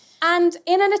 Fluoxetine. And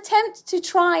in an attempt to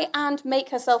try and make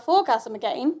herself orgasm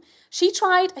again, she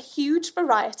tried a huge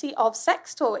variety of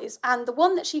sex toys. And the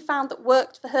one that she found that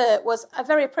worked for her was a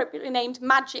very appropriately named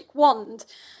magic wand.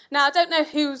 Now, I don't know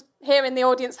who here in the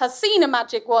audience has seen a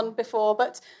magic wand before,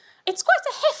 but it's quite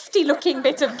a hefty-looking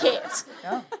bit of kit.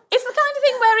 Yeah. It's the kind of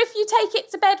thing where if you take it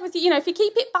to bed with you, if you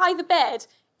keep it by the bed,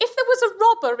 if there was a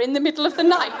robber in the middle of the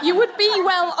night, you would be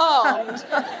well armed.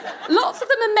 Lots of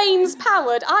them are mains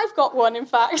powered. I've got one, in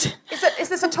fact. Is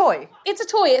this a toy? It's a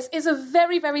toy. It's a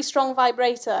very, very strong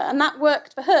vibrator, and that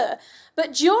worked for her.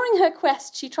 But during her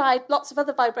quest, she tried lots of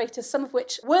other vibrators, some of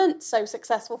which weren't so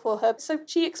successful for her, so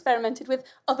she experimented with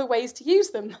other ways to use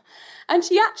them. And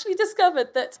she actually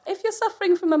discovered that if you're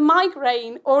suffering from a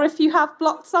migraine or if you have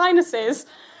blocked sinuses,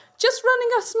 just running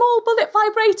a small bullet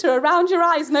vibrator around your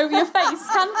eyes and over your face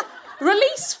can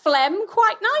release phlegm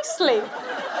quite nicely.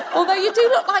 Although you do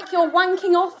look like you're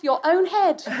wanking off your own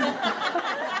head.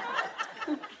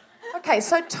 Okay,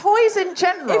 so toys in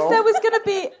general... If there was going to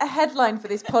be a headline for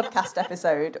this podcast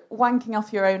episode, wanking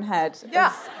off your own head...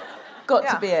 Yeah. got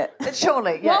to be it.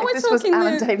 Surely, yeah. While If we're this was talking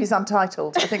Alan the- Davies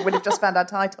Untitled, I think we'd have just found our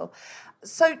title.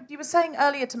 So you were saying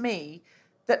earlier to me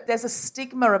that there's a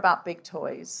stigma about big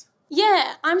toys.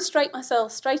 Yeah, I'm straight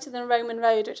myself, straighter than Roman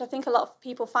road, which I think a lot of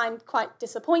people find quite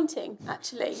disappointing,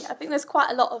 actually. I think there's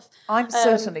quite a lot of... I'm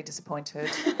certainly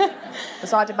disappointed,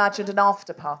 because I'd imagined an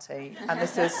after party, and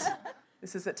this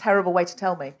is a terrible way to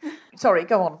tell me. Sorry,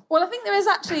 go on. Well, I think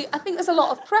there's a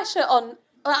lot of pressure on...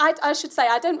 I should say,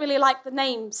 I don't really like the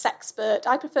name sexpert.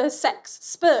 I prefer sex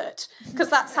spurt, because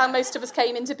that's how most of us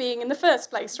came into being in the first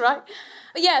place, right?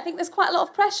 But yeah, I think there's quite a lot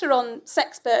of pressure on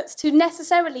sexperts to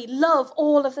necessarily love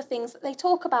all of the things that they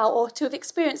talk about or to have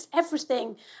experienced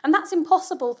everything. And that's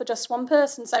impossible for just one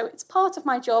person. So it's part of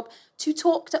my job to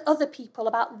talk to other people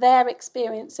about their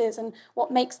experiences and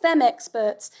what makes them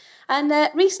experts. And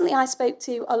recently I spoke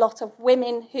to a lot of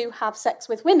women who have sex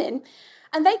with women.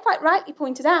 And they quite rightly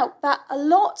pointed out that a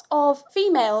lot of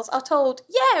females are told,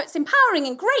 yeah, it's empowering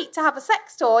and great to have a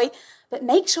sex toy, but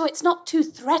make sure it's not too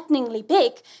threateningly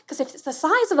big, because if it's the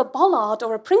size of a bollard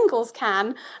or a Pringles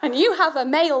can, and you have a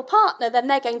male partner, then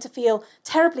they're going to feel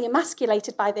terribly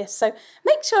emasculated by this. So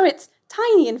make sure it's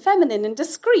tiny and feminine and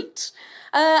discreet.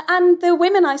 And the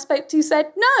women I spoke to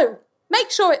said, no, make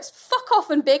sure it's fuck off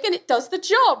and big and it does the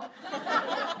job.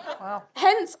 Wow.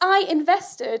 Hence, I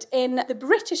invested in the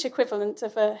British equivalent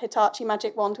of a Hitachi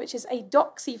Magic Wand, which is a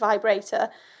Doxy vibrator.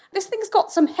 This thing's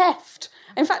got some heft.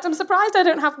 In fact, I'm surprised I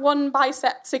don't have one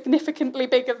bicep significantly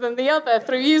bigger than the other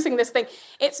through using this thing.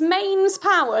 It's mains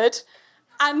powered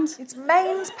and... It's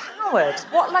mains powered?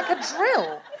 What, like a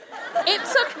drill?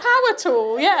 It's a power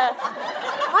tool, yeah.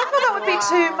 I thought that would be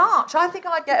too much. I think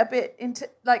I'd get a bit into,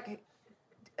 like...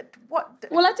 What?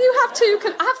 Well, I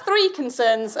have three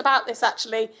concerns about this,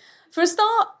 actually. For a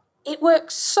start, it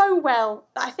works so well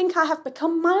that I think I have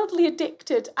become mildly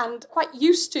addicted and quite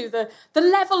used to the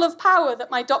level of power that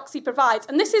my Doxy provides.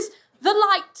 And this is the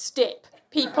light stip,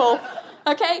 people,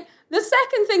 okay? The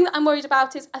second thing that I'm worried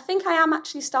about is I think I am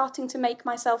actually starting to make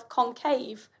myself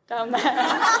concave down there.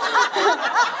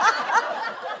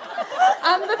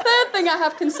 And the third thing I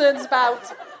have concerns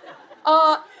about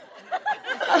are...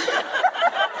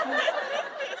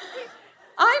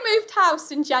 I moved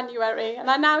house in January and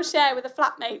I now share with a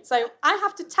flatmate, so I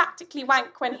have to tactically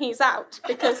wank when he's out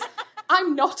because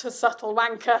I'm not a subtle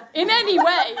wanker in any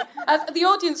way. As the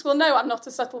audience will know, I'm not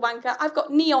a subtle wanker. I've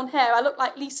got neon hair. I look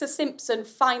like Lisa Simpson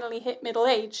finally hit middle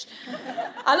age.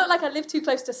 I look like I live too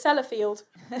close to Sellafield.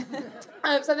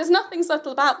 So there's nothing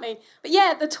subtle about me. But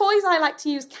yeah, the toys I like to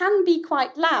use can be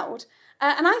quite loud.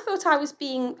 And I thought I was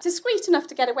being discreet enough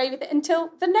to get away with it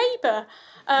until the neighbour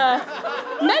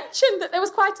mentioned that there was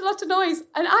quite a lot of noise.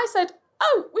 And I said,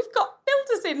 oh, we've got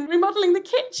builders in remodelling the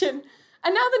kitchen.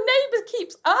 And now the neighbour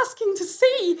keeps asking to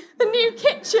see the new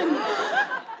kitchen.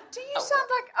 Do you sound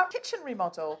like a kitchen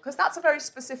remodel? Because that's a very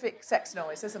specific sex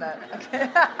noise, isn't it? Okay.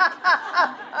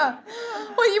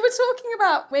 Well, you were talking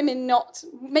about women not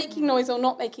making noise or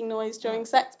not making noise during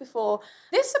sex before.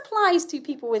 This applies to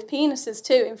people with penises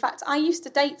too. In fact, I used to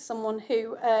date someone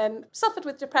who suffered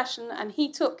with depression and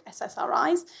he took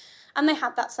SSRIs and they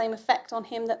had that same effect on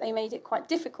him that they made it quite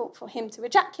difficult for him to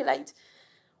ejaculate.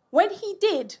 When he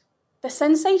did, the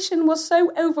sensation was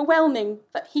so overwhelming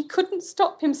that he couldn't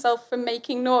stop himself from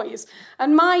making noise.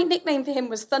 And my nickname for him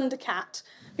was Thundercat,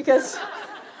 because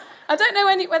I don't know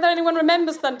whether anyone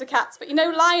remembers Thundercats, but you know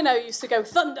Lionel used to go,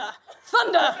 thunder,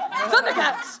 thunder,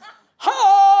 Thundercats,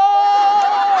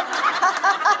 ho!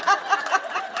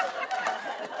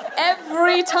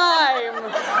 Every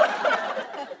time.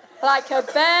 Like a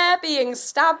bear being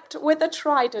stabbed with a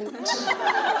trident.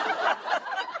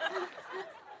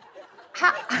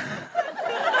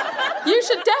 You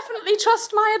should definitely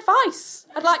trust my advice.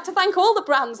 I'd like to thank all the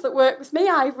brands that work with me.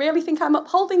 I really think I'm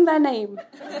upholding their name.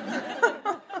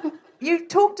 You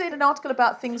talked in an article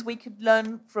about things we could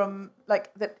learn from,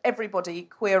 like, that everybody,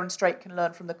 queer and straight, can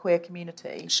learn from the queer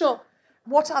community. Sure.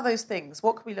 What are those things?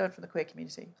 What can we learn from the queer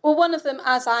community? Well, one of them,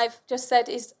 as I've just said,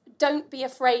 is don't be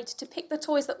afraid to pick the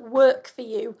toys that work for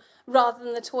you rather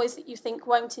than the toys that you think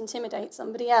won't intimidate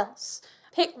somebody else.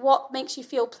 Pick what makes you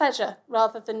feel pleasure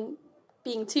rather than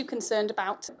being too concerned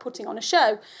about putting on a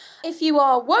show. If you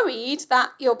are worried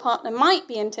that your partner might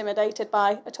be intimidated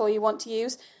by a toy you want to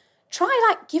use,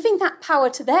 try giving that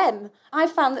power to them.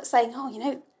 I've found that saying,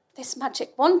 oh, this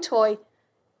Magic Wand toy,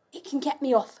 it can get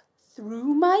me off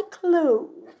through my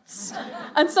clothes.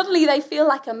 And suddenly they feel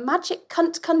like a magic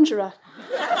cunt conjurer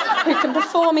who can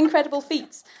perform incredible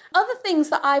feats. Other things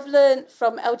that I've learned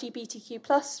from LGBTQ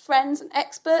plus friends and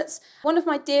experts, one of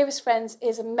my dearest friends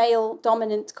is a male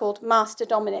dominant called Master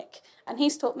Dominic, and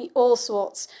he's taught me all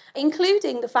sorts,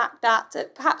 including the fact that,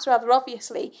 perhaps rather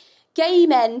obviously, gay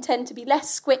men tend to be less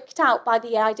squicked out by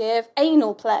the idea of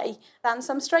anal play than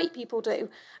some straight people do.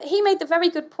 He made the very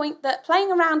good point that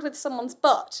playing around with someone's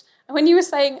butt, and when you were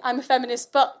saying I'm a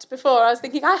feminist butt before, I was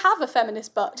thinking I have a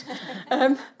feminist butt,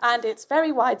 and it's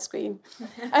very widescreen.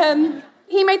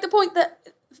 He made the point that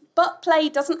butt play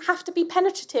doesn't have to be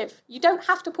penetrative. You don't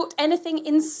have to put anything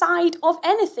inside of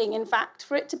anything, in fact,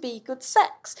 for it to be good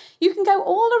sex. You can go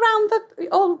all round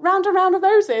a round of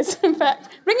roses, in fact.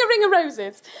 Ring a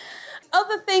roses.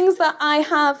 Other things that I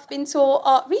have been taught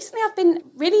are, recently I've been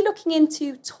really looking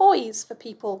into toys for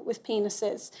people with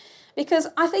penises, because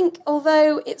I think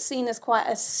although it's seen as quite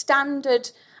a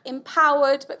standard,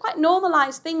 empowered, but quite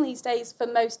normalised thing these days for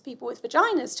most people with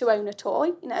vaginas to own a toy,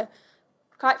 you know,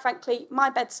 quite frankly, my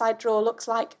bedside drawer looks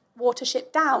like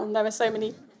Watership Down. There are so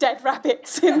many dead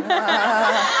rabbits in there.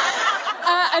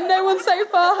 And no one so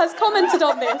far has commented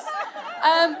on this.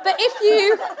 But if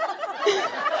you...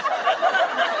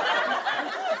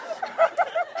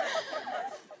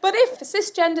 But if a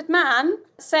cisgendered man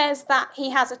says that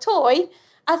he has a toy,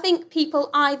 I think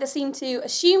people either seem to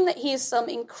assume that he is some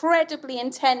incredibly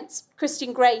intense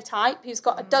Christian Grey type who's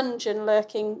got a dungeon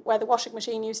lurking where the washing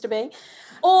machine used to be,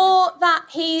 or that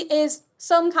he is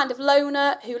some kind of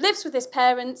loner who lives with his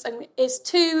parents and is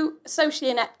too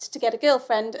socially inept to get a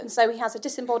girlfriend, and so he has a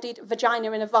disembodied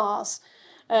vagina in a vase.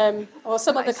 Or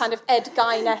some other kind of Ed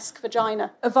Gein-esque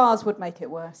vagina. A vase would make it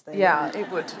worse, though. Yeah,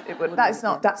 it would.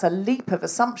 That's a leap of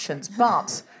assumptions.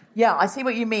 But, yeah, I see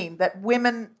what you mean, that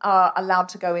women are allowed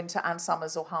to go into Ann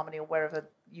Summers or Harmony or wherever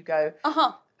you go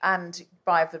and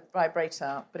buy the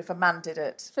vibrator. But if a man did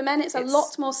it... For men, it's a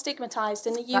lot more stigmatised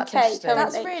in the UK currently.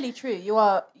 That's really true.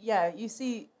 You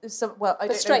see some... Well, I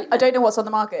don't know what's on the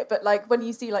market, but, like, when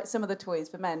you see, like, some of the toys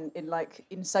for men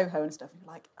in Soho and stuff,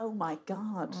 you're like, oh, my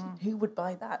God, who would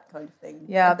buy that kind of thing?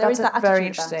 Yeah, there is that's that very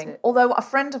attitude about interesting. it. Although a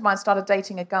friend of mine started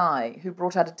dating a guy who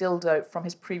brought out a dildo from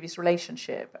his previous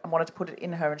relationship and wanted to put it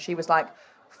in her, and she was like,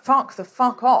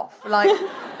 fuck off. Like,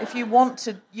 if you want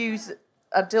to use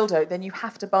a dildo, then you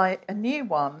have to buy a new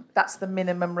one. That's the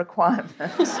minimum requirement.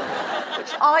 Which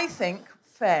I think,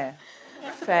 fair.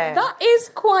 That is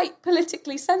quite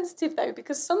politically sensitive, though,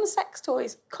 because some sex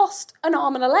toys cost an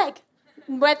arm and a leg,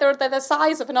 whether they're the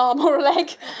size of an arm or a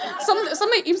leg.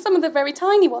 Even some of the very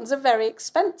tiny ones are very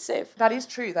expensive. That is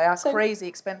true. They are crazy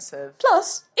expensive.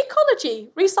 Plus, ecology,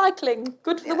 recycling,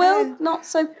 good for the world, not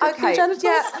so good for genitals.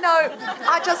 Yeah,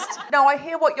 I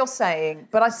hear what you're saying,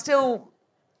 but I still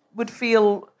would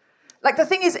feel... Like, the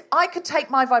thing is, I could take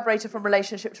my vibrator from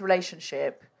relationship to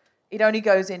relationship. It only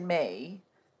goes in me.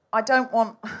 I don't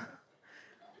want...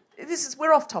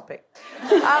 We're off topic.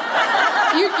 You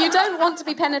don't want to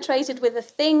be penetrated with a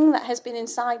thing that has been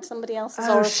inside somebody else's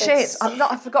orifice. Oh, shit.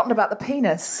 I've forgotten about the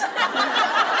penis.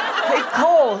 Of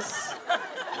course.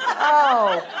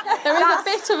 Oh. There is a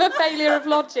bit of a failure of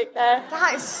logic there.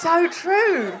 That is so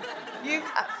true.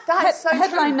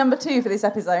 Headline number 2 for this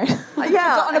episode.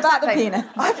 Yeah, about the penis.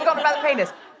 I've forgotten about the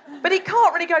penis. But he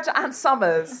can't really go to Ann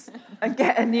Summers and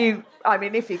get a new... I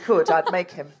mean, if he could, I'd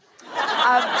make him.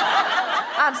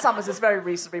 Ann Summers is very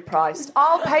reasonably priced.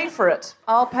 I'll pay for it.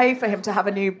 I'll pay for him to have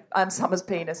a new Ann Summers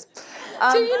penis.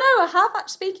 Do you know,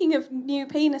 speaking of new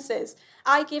penises,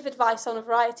 I give advice on a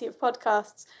variety of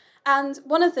podcasts. And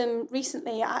one of them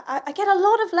recently, I get a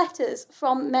lot of letters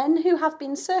from men who have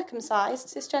been circumcised,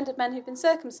 cisgendered men who've been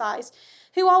circumcised,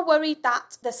 who are worried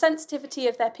that the sensitivity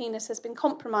of their penis has been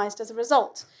compromised as a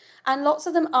result. And lots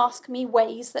of them ask me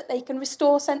ways that they can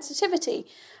restore sensitivity.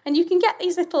 And you can get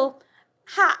these little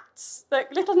hats,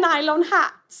 like little nylon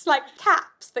hats, like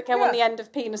caps that go on the end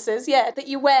of penises, that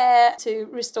you wear to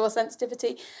restore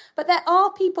sensitivity. But there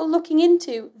are people looking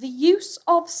into the use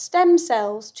of stem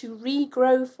cells to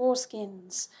regrow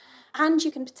foreskins. And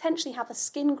you can potentially have a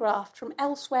skin graft from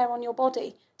elsewhere on your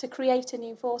body to create a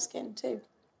new foreskin too.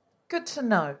 Good to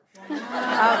know.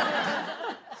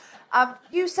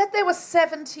 You said there were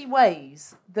 70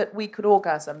 ways that we could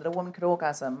orgasm, that a woman could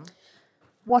orgasm.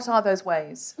 What are those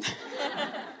ways?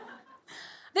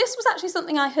 This was actually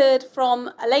something I heard from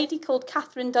a lady called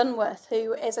Catherine Dunworth,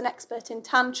 who is an expert in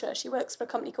Tantra. She works for a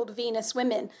company called Venus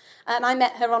Women, and I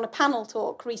met her on a panel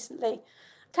talk recently.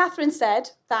 Catherine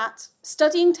said that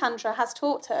studying Tantra has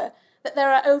taught her that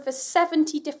there are over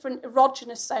 70 different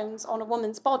erogenous zones on a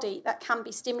woman's body that can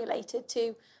be stimulated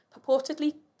to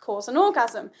purportedly cause an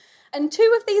orgasm. And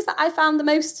 2 of these that I found the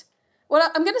most... Well,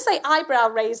 I'm going to say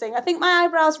eyebrow-raising. I think my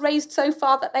eyebrows raised so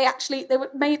far that they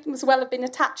may as well have been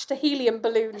attached to helium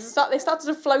balloons. They started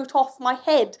to float off my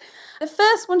head. The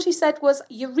first one she said was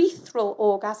urethral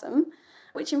orgasm,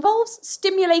 which involves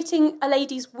stimulating a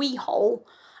lady's wee hole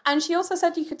And she also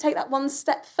said you could take that one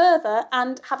step further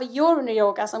and have a urinary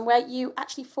orgasm where you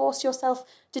actually force yourself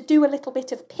to do a little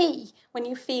bit of pee when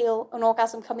you feel an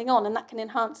orgasm coming on, and that can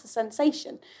enhance the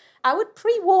sensation. I would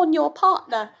pre-warn your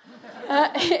partner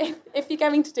if you're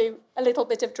going to do a little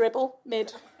bit of dribble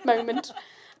mid-moment.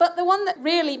 But the one that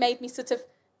really made me sort of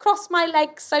cross my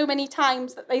legs so many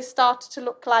times that they started to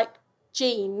look like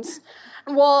jeans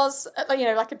was,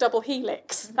 like a double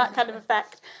helix, that kind of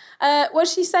effect,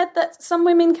 was she said that some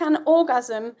women can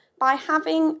orgasm by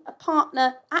having a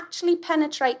partner actually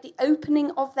penetrate the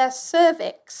opening of their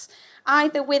cervix,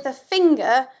 either with a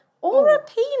finger or a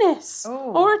penis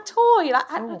or a toy.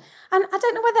 And I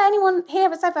don't know whether anyone here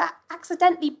has ever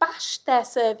accidentally bashed their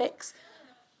cervix.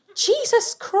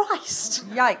 Jesus Christ.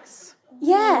 Yikes.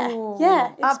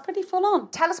 Yeah, it's pretty full on.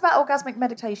 Tell us about orgasmic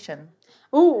meditation.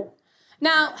 Ooh.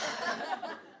 Now,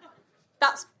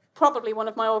 that's probably one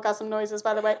of my orgasm noises,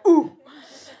 by the way. Ooh.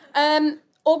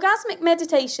 Orgasmic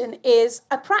meditation is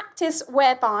a practice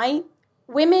whereby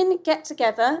women get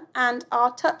together and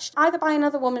are touched either by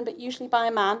another woman, but usually by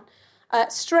a man,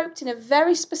 stroked in a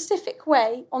very specific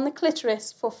way on the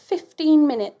clitoris for 15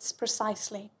 minutes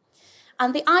precisely.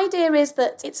 And the idea is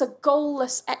that it's a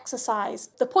goalless exercise.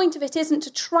 The point of it isn't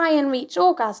to try and reach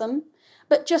orgasm,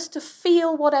 but just to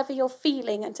feel whatever you're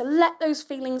feeling and to let those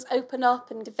feelings open up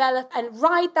and develop and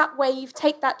ride that wave,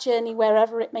 take that journey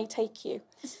wherever it may take you.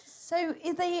 So,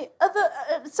 are the other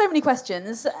so many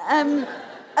questions?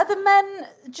 Are the men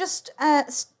just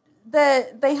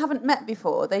they haven't met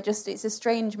before? It's a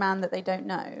strange man that they don't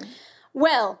know.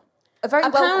 Well, a very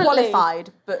well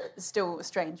qualified but still a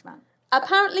strange man.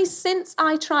 Apparently, since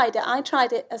I tried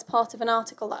it as part of an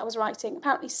article that I was writing.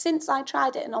 Apparently, since I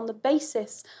tried it, and on the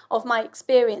basis of my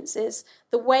experiences,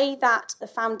 the way that the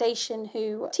foundation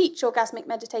who teach orgasmic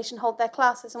meditation hold their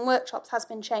classes and workshops has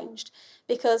been changed.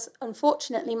 Because,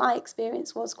 unfortunately, my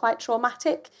experience was quite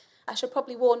traumatic. I should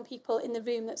probably warn people in the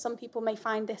room that some people may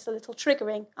find this a little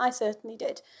triggering. I certainly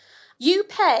did. You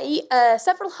pay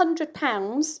several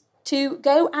 £100 to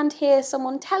go and hear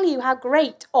someone tell you how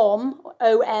great OM,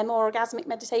 or orgasmic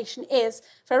meditation, is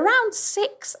for around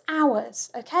 6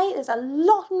 hours, okay? There's a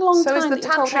long time that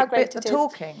you're told how great it is. So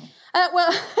is the tantric bit the talking?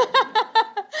 Well,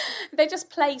 they just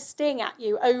play Sting at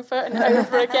you over and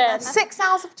over again. 6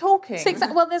 hours of talking?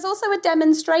 Well, there's also a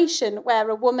demonstration where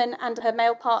a woman and her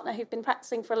male partner who've been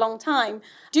practicing for a long time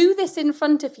do this in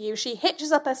front of you. She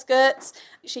hitches up her skirts,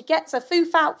 she gets a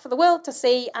foof out for the world to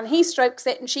see, and he strokes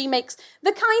it, and she makes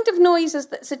the kind of noises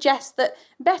that suggest that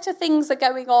better things are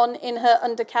going on in her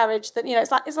undercarriage. That,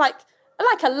 it's like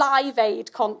a Live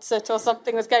Aid concert or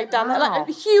something was going down there. Like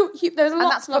huge, there's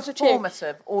lots and lots of cheering. And that's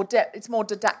performative, or it's more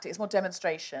didactic, it's more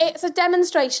demonstration? It's a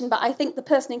demonstration, but I think the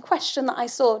person in question that I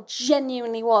saw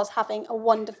genuinely was having a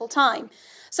wonderful time.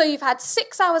 So you've had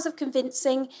 6 hours of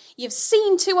convincing, you've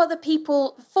seen 2 other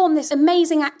people perform this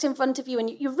amazing act in front of you, and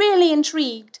you're really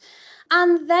intrigued.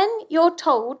 And then you're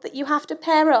told that you have to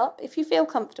pair up, if you feel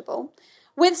comfortable,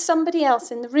 with somebody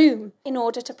else in the room in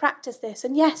order to practice this.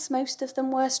 And yes, most of them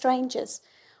were strangers.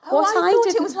 I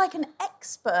thought it was like an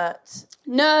expert.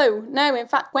 No. In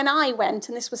fact, when I went,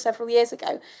 and this was several years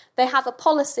ago, they have a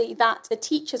policy that the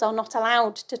teachers are not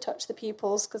allowed to touch the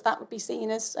pupils because that would be seen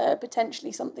as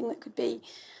potentially something that could be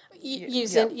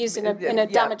used in a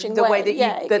damaging way.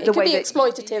 It could be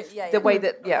exploitative. The way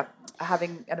that,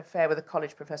 having an affair with a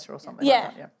college professor or something like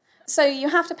that, yeah. So you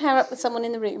have to pair up with someone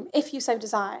in the room, if you so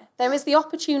desire. There is the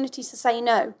opportunity to say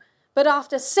no. But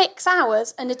after 6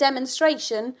 hours and a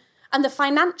demonstration and the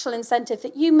financial incentive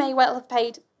that you may well have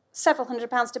paid several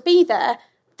 £100s to be there,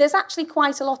 there's actually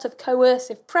quite a lot of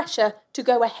coercive pressure to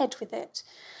go ahead with it.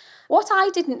 What I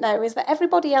didn't know is that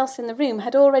everybody else in the room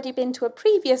had already been to a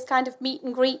previous kind of meet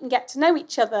and greet and get to know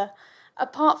each other,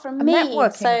 apart from me.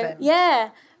 Networking event.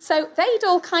 Yeah. So they'd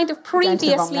all kind of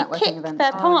previously picked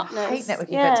their partners. I hate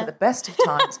networking events at the best of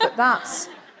times, but that's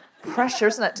pressure,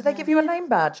 isn't it? Do they give you a name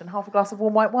badge and half a glass of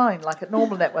warm white wine, like at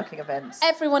normal networking events?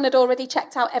 Everyone had already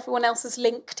checked out everyone else's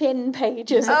LinkedIn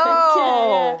pages,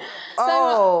 I think.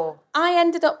 So I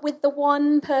ended up with the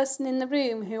one person in the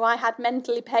room who I had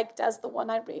mentally pegged as the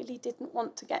one I really didn't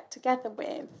want to get together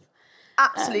with.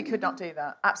 Absolutely could not do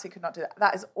that.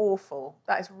 That is awful.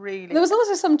 That is really... There was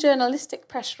also some journalistic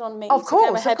pressure on me. Of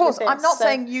course. With this, I'm not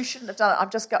saying you shouldn't have done it. I'm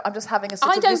just having a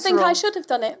sort of I don't think I should have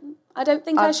done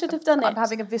it. I'm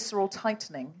having a visceral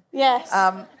tightening. Yes.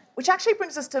 Which actually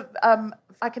brings us to,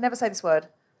 I can never say this word,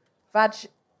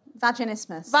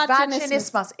 vaginismus.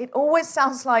 Vaginismus. It always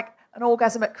sounds like an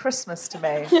orgasm at Christmas to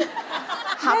me.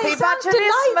 Happy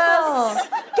vaginismus.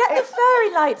 Get the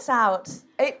fairy lights out.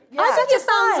 I think it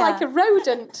sounds like a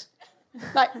rodent.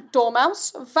 Like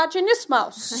dormouse,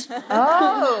 vaginismus.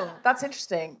 Oh, that's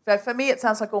interesting. For me, it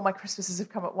sounds like all my Christmases have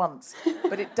come at once,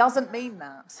 but it doesn't mean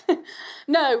that.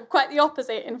 No, quite the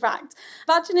opposite, in fact.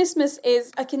 Vaginismus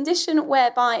is a condition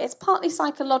whereby it's partly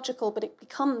psychological, but it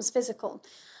becomes physical.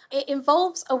 It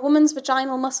involves a woman's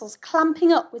vaginal muscles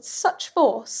clamping up with such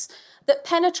force that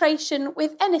penetration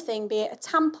with anything, be it a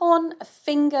tampon, a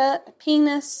finger, a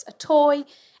penis, a toy,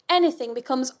 anything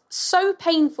becomes so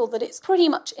painful that it's pretty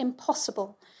much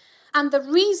impossible. And the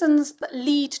reasons that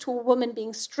lead to a woman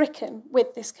being stricken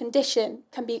with this condition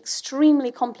can be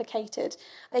extremely complicated.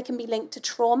 They can be linked to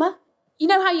trauma. You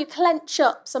know how you clench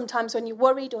up sometimes when you're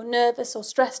worried or nervous or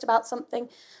stressed about something?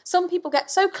 Some people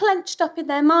get so clenched up in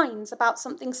their minds about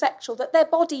something sexual that their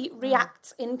body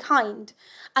reacts in kind.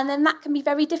 And then that can be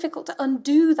very difficult to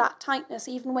undo that tightness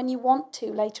even when you want to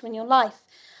later in your life.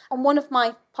 On one of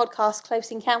my podcasts,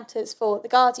 Close Encounters for The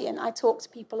Guardian, I talk to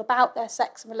people about their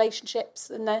sex and relationships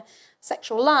and their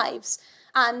sexual lives.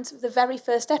 And the very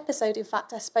first episode, in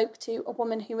fact, I spoke to a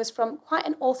woman who was from quite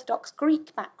an Orthodox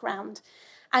Greek background.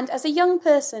 And as a young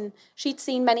person, she'd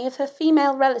seen many of her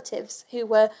female relatives who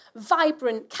were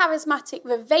vibrant, charismatic,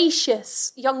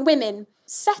 vivacious young women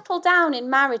settle down in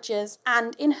marriages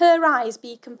and, in her eyes,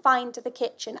 be confined to the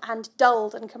kitchen and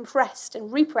dulled and compressed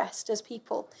and repressed as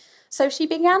people. So she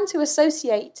began to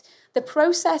associate the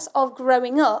process of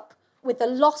growing up with the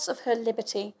loss of her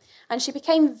liberty. And she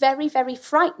became very, very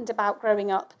frightened about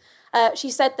growing up. She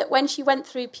said that when she went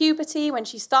through puberty, when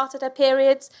she started her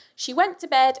periods, she went to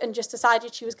bed and just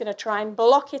decided she was going to try and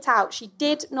block it out. She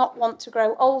did not want to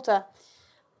grow older.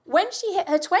 When she hit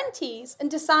her 20s and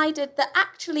decided that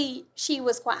actually she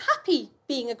was quite happy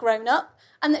being a grown-up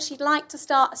and that she'd like to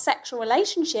start a sexual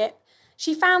relationship,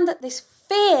 she found that this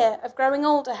fear of growing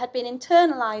older had been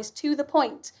internalised to the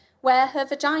point where her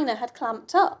vagina had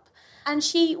clamped up. And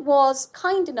she was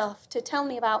kind enough to tell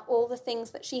me about all the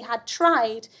things that she had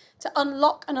tried to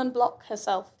unlock and unblock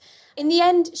herself. In the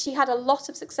end, she had a lot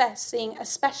of success seeing a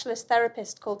specialist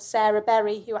therapist called Sarah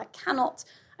Berry, who I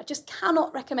just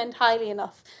cannot recommend highly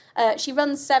enough. She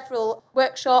runs several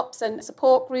workshops and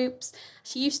support groups.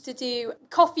 She used to do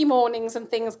coffee mornings and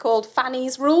things called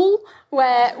Fanny's Rule,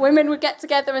 where women would get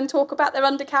together and talk about their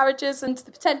undercarriages and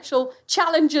the potential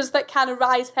challenges that can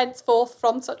arise henceforth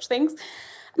from such things.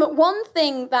 But one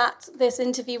thing that this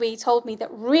interviewee told me that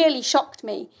really shocked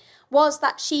me was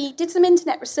that she did some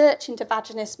internet research into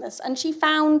vaginismus and she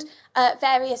found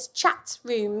various chat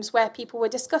rooms where people were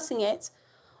discussing it.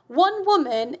 One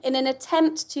woman, in an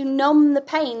attempt to numb the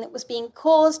pain that was being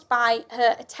caused by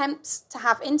her attempts to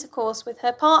have intercourse with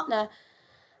her partner,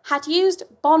 had used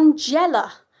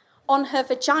Bonjela on her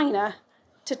vagina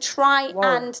to try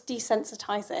and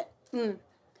desensitize it.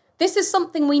 This is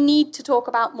something we need to talk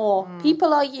about more.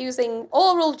 People are using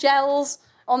oral gels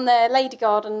on their lady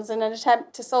gardens in an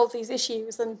attempt to solve these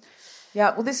issues. And yeah,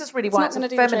 well, this is really why it's a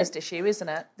feminist issue, isn't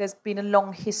it? There's been a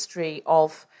long history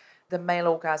of the male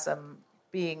orgasm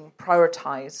being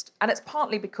prioritised. And it's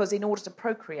partly because in order to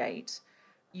procreate,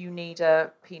 you need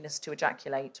a penis to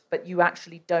ejaculate, but you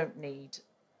actually don't need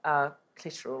a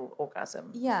clitoral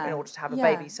orgasm in order to have a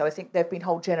baby. So I think there have been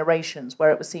whole generations where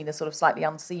it was seen as sort of slightly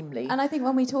unseemly. And I think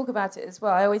when we talk about it as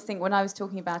well, I always think when I was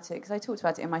talking about it, because I talked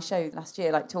about it in my show last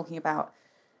year, like talking about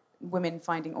women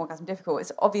finding orgasm difficult,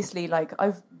 it's obviously like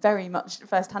I've very much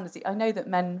first-hand, I know that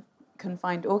men can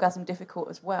find orgasm difficult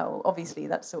as well. Obviously,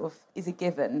 that sort of is a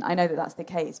given. I know that that's the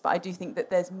case, but I do think that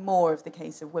there's more of the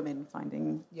case of women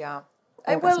finding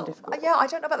orgasm difficult. Yeah, I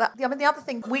don't know about that. I mean, the other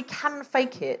thing, we can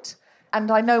fake it,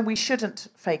 and I know we shouldn't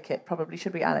fake it, probably,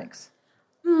 should we, Alix?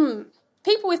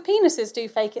 People with penises do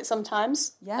fake it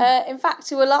sometimes. Yeah. In fact,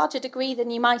 to a larger degree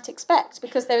than you might expect,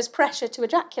 because there is pressure to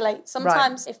ejaculate.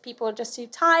 Sometimes if people are just too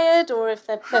tired or if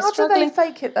they're struggling. How do they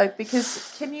fake it, though?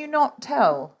 Because can you not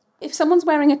tell? If someone's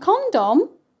wearing a condom,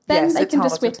 then they can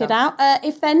just whip it out.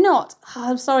 If they're not,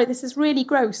 I'm sorry, this is really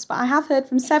gross, but I have heard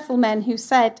from several men who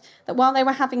said that while they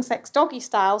were having sex doggy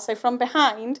style, so from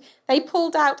behind, they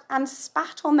pulled out and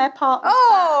spat on their partner's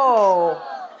back.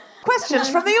 Questions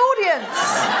from the audience.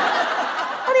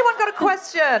 Anyone got a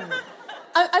question?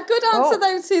 A good answer,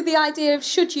 though, to the idea of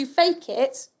should you fake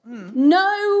it,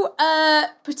 no,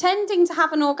 pretending to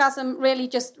have an orgasm really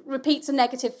just repeats a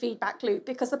negative feedback loop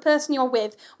because the person you're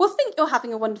with will think you're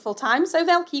having a wonderful time, so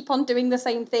they'll keep on doing the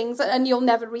same things and you'll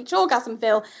never reach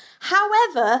orgasmville.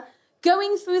 However,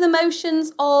 going through the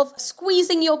motions of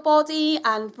squeezing your body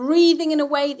and breathing in a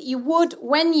way that you would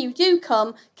when you do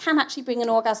come can actually bring an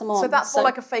orgasm on. So that's more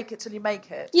like a fake it till you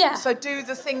make it. Yeah. So do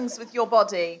the things with your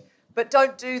body, but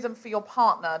don't do them for your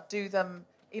partner. Do them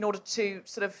in order to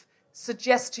sort of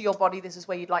suggest to your body this is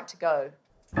where you'd like to go.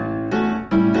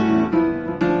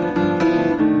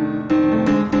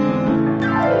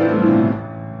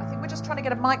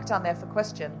 mic down there for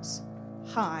questions.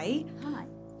 Hi.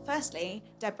 Firstly,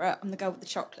 Deborah, I'm the girl with the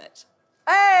chocolate.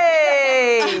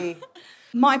 Hey!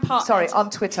 My partner... Sorry, on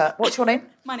Twitter. What's your name?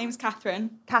 My name's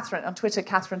Catherine. Catherine. On Twitter,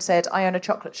 Catherine said, I own a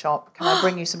chocolate shop. Can I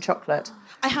bring you some chocolate?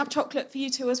 I have chocolate for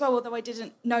you too as well, although I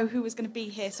didn't know who was going to be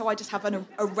here, so I just have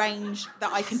a range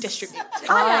that I can distribute.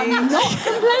 I am not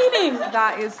complaining.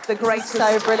 That is the greatest.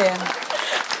 So brilliant.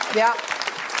 Yeah.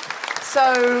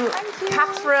 So,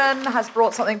 Catherine has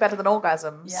brought something better than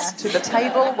orgasms to the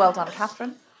table. Well done,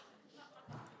 Catherine.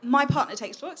 My partner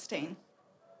takes fluoxetine.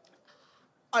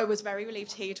 I was very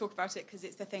relieved to hear you talk about it because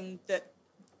it's the thing that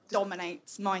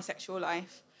dominates my sexual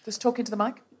life. Just talk into the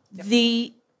mic. Yep.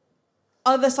 The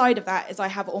other side of that is I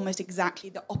have almost exactly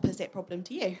the opposite problem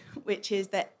to you, which is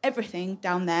that everything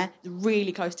down there is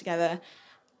really close together,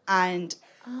 and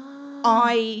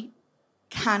I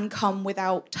can come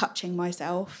without touching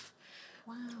myself.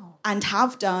 Wow. And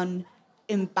have done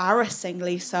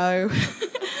embarrassingly so.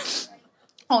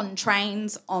 On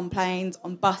trains, on planes,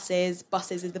 on buses.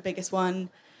 Buses is the biggest one.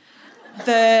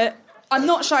 I'm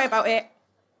not shy about it.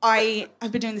 I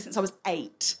have been doing this since I was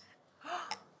 8.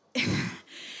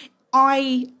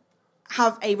 I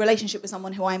have a relationship with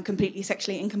someone who I am completely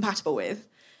sexually incompatible with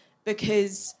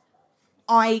because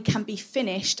I can be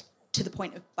finished to the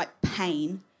point of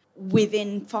pain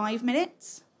within 5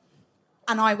 minutes.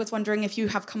 And I was wondering if you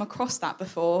have come across that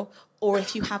before or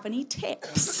if you have any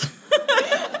tips.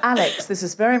 Alix, this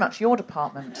is very much your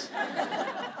department.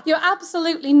 You're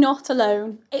absolutely not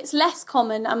alone. It's less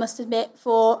common, I must admit,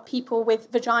 for people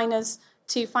with vaginas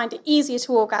to find it easier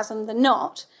to orgasm than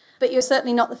not. But you're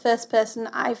certainly not the first person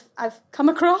I've come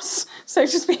across, so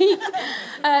to speak,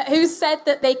 who said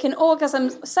that they can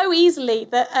orgasm so easily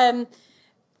that...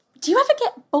 do you ever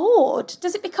get bored?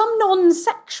 Does it become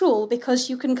non-sexual because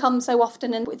you can come so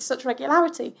often and with such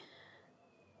regularity?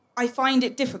 I find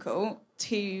it difficult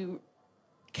to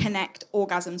connect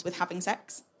orgasms with having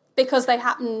sex. Because they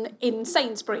happen in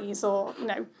Sainsbury's or,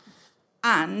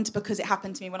 And because it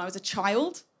happened to me when I was a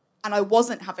child and I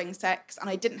wasn't having sex and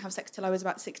I didn't have sex till I was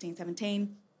about 16,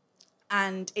 17.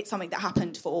 And it's something that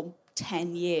happened for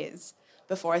 10 years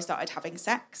before I started having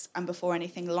sex and before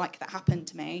anything like that happened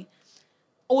to me.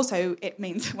 Also, it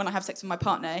means when I have sex with my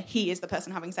partner, he is the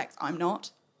person having sex, I'm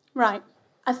not. Right.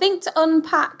 I think to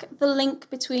unpack the link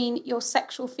between your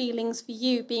sexual feelings for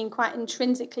you being quite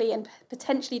intrinsically and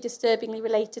potentially disturbingly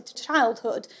related to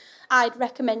childhood, I'd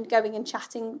recommend going and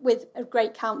chatting with a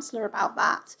great counsellor about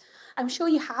that. I'm sure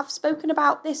you have spoken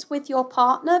about this with your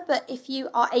partner, but if you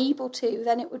are able to,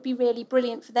 then it would be really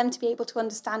brilliant for them to be able to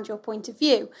understand your point of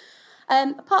view.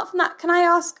 Apart from that, can I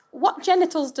ask, what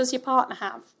genitals does your partner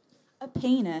have? A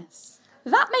penis.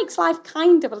 That makes life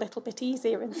kind of a little bit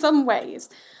easier in some ways.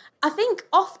 I think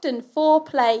often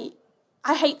foreplay,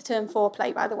 I hate the term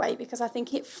foreplay, by the way, because I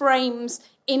think it frames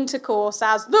intercourse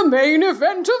as the main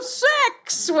event of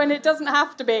sex when it doesn't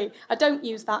have to be. I don't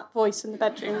use that voice in the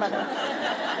bedroom, by the way.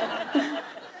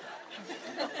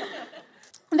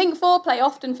 I think foreplay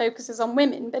often focuses on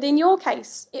women, but in your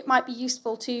case, it might be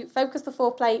useful to focus the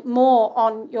foreplay more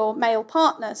on your male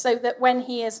partner so that when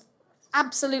he is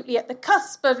absolutely at the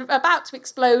cusp of about to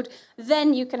explode,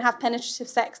 then you can have penetrative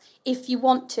sex if you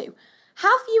want to.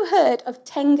 Have you heard of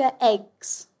Tenga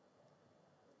eggs?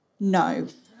 No.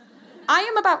 I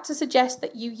am about to suggest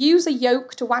that you use a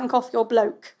yolk to wank off your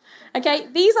bloke. Okay,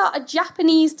 these are a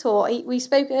Japanese toy. We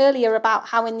spoke earlier about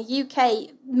how in the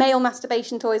UK, male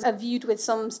masturbation toys are viewed with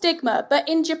some stigma. But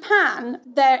in Japan,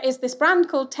 there is this brand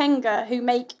called Tenga who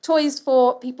make toys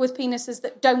for people with penises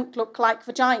that don't look like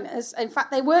vaginas. In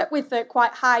fact, they work with the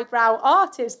quite highbrow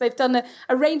artists. They've done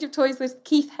a range of toys with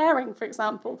Keith Haring, for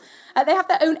example. They have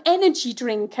their own energy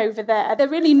drink over there. They're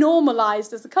really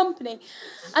normalised as a company.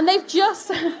 And they've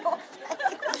just...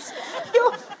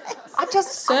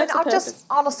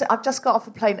 Honestly, I've just got off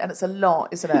a plane and it's a lot,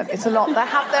 isn't it? It's a lot.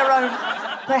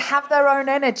 They have their own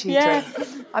energy drink.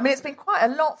 I mean, it's been quite a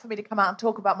lot for me to come out and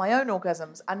talk about my own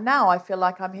orgasms, and now I feel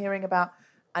like I'm hearing about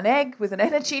an egg with an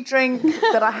energy drink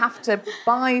that I have to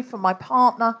buy for my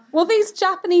partner. Well, these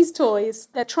Japanese toys,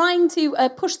 they're trying to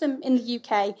push them in the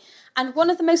UK, and one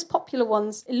of the most popular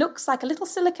ones, it looks like a little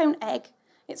silicone egg.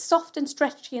 It's soft and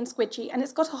stretchy and squidgy, and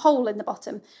it's got a hole in the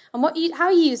bottom. And how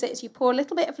you use it is you pour a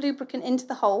little bit of lubricant into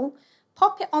the hole,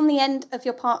 pop it on the end of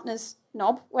your partner's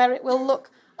knob, where it will look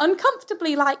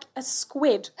uncomfortably like a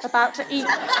squid about to eat.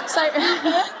 So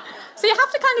you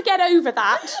have to kind of get over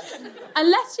that,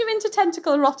 unless you're into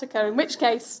tentacle erotica, in which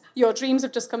case your dreams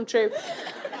have just come true.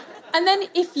 And then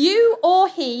if you or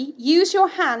he use your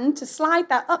hand to slide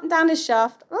that up and down his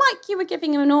shaft like you were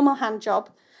giving him a normal hand job,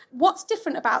 What's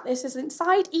different about this is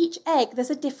inside each egg, there's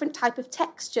a different type of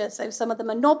texture. So some of them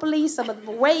are knobbly, some of them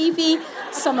are wavy,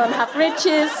 some of them have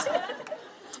ridges.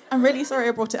 I'm really sorry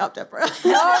I brought it up, Deborah.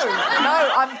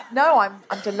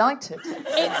 I'm delighted.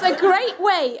 It's a great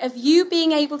way of you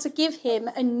being able to give him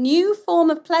a new form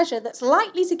of pleasure that's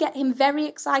likely to get him very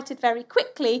excited very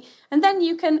quickly, and then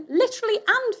you can literally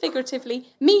and figuratively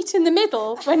meet in the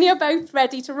middle when you're both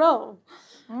ready to roll.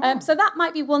 So that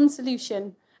might be one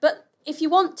solution. But if you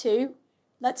want to,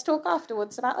 let's talk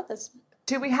afterwards about others.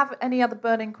 Do we have any other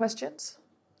burning questions?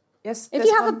 Yes. If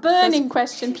you have a burning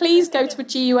question, please go to a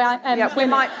GUM. Yeah, we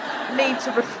might need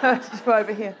to refer to you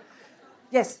over here.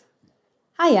 Yes.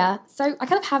 Hiya. So I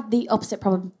kind of have the opposite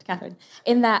problem to Catherine,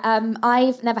 in that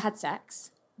I've never had sex,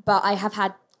 but I have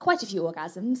had quite a few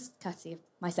orgasms, courtesy of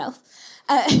myself.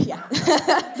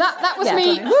 That was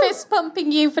me fist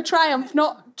pumping you for triumph,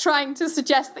 not trying to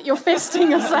suggest that you're fisting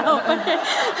yourself.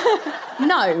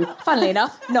 No, funnily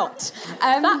enough, not.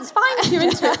 That's fine if you're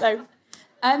into it, though.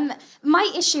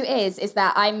 My issue is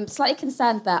that I'm slightly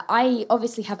concerned that I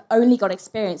obviously have only got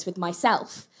experience with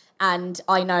myself, and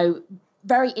I know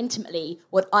very intimately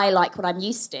what I like, what I'm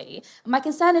used to. And my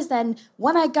concern is then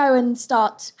when I go and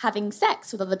start having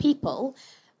sex with other people,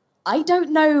 I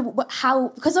don't know how,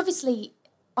 because obviously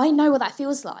I know what that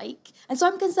feels like. And so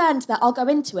I'm concerned that I'll go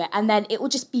into it and then it will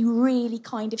just be really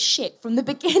kind of shit from the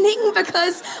beginning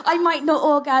because I might not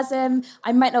orgasm,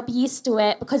 I might not be used to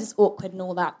it because it's awkward and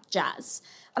all that jazz.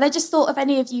 And I just thought if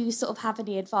any of you sort of have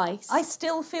any advice. I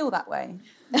still feel that way.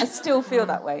 I still feel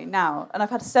that way now. And I've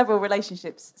had several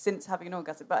relationships since having an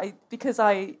orgasm. But because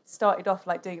I started off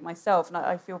like doing it myself, and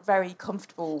I feel very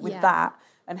comfortable with that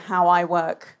and how I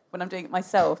work when I'm doing it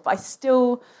myself. But I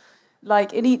still,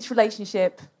 like, in each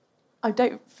relationship, I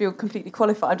don't feel completely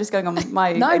qualified. I'm just going on my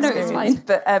experience. No, it's fine.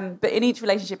 But in each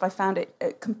relationship, I found it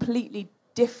a completely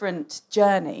different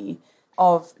journey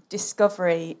of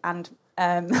discovery and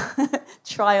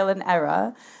trial and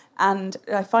error. And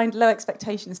I find low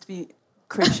expectations to be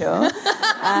crucial.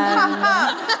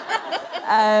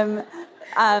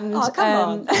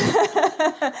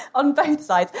 On both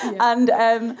sides.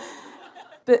 Yeah.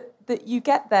 But that you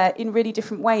get there in really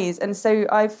different ways. And so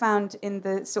I've found in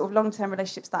the sort of long-term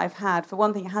relationships that I've had, for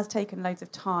one thing, it has taken loads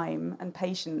of time and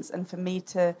patience. And for me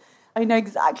I know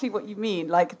exactly what you mean,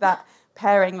 like that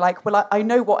pairing, like, well, I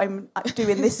know what I'm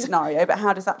doing in this scenario, but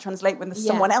how does that translate when there's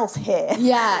someone else here?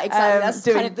 Yeah, exactly. That's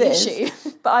doing kind of this. the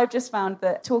issue. But I've just found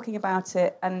that talking about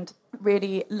it and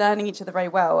really learning each other very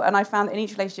well, and I found that in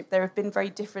each relationship there have been very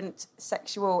different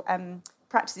sexual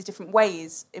practices, different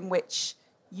ways in which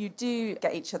you do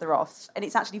get each other off, and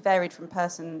it's actually varied from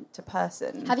person to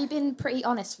person. Have you been pretty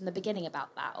honest from the beginning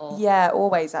about that? Or? Yeah,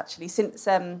 always, actually, since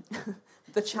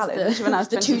the challenge when I was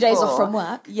 24. The 2 days off from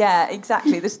work. Yeah,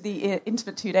 exactly. The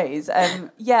intimate 2 days.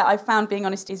 I found being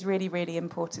honest is really, really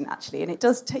important, actually, and it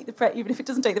does take even if it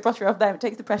doesn't take the pressure off them, it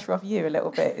takes the pressure off you a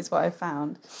little bit, is what I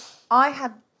found. I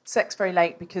had sex very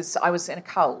late because I was in a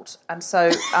cult, and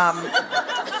so...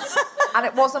 and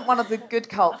it wasn't one of the good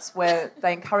cults where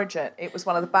they encourage it. It was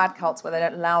one of the bad cults where they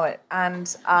don't allow it. And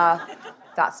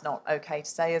that's not okay to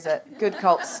say, is it? Good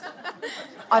cults.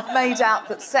 I've made out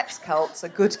that sex cults are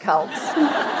good cults.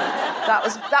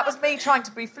 That was me trying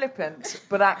to be flippant,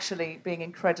 but actually being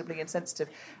incredibly insensitive.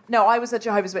 No, I was a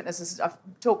Jehovah's Witness, as I've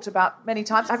talked about many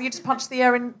times. Have you just punched the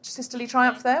air in sisterly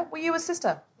triumph there? Were you a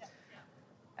sister? Yeah.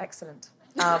 Excellent.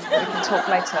 We can talk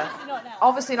later.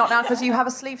 Obviously not now, because you have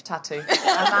a sleeve tattoo, and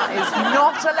that is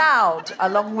not allowed,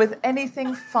 along with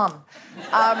anything fun.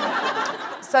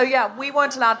 We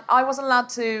weren't allowed. I wasn't allowed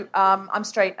to. I'm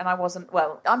straight, and I wasn't.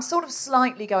 Well, I'm sort of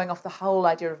slightly going off the whole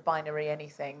idea of binary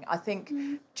anything. I think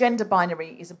gender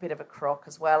binary is a bit of a crock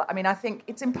as well. I mean, I think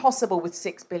it's impossible with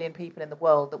 6 billion people in the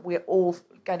world that we're all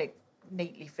going to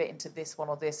neatly fit into this one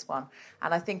or this one.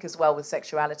 And I think as well with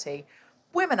sexuality,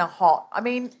 women are hot. I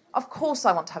mean, of course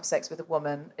I want to have sex with a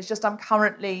woman. It's just I'm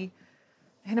currently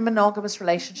in a monogamous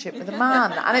relationship with a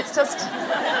man. And it's just...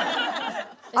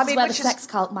 This is where the sex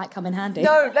cult might come in handy.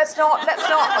 No, let's not.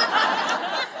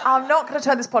 I'm not going to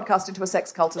turn this podcast into a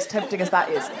sex cult, as tempting as that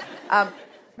is.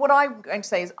 What I'm going to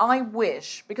say is I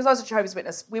wish, because I was a Jehovah's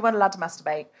Witness, we weren't allowed to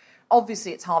masturbate.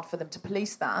 Obviously, it's hard for them to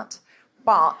police that.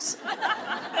 But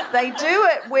they do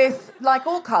it with, like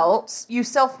all cults, you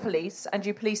self-police and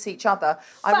you police each other.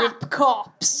 Fap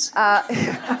cops.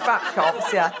 Fap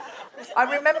cops, yeah.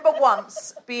 I remember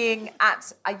once being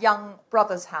at a young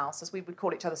brother's house, as we would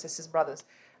call each other sisters and brothers,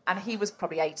 and he was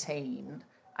probably 18,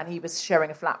 and he was sharing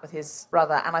a flat with his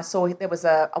brother, and I saw there was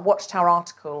a Watchtower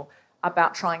article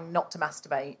about trying not to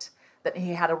masturbate, that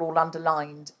he had it all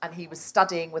underlined, and he was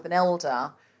studying with an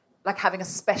elder like having a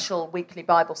special weekly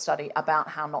Bible study about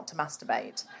how not to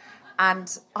masturbate.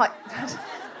 And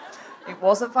it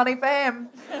wasn't funny for him.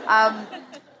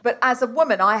 But as a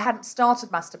woman, I hadn't started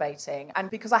masturbating.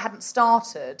 And because I hadn't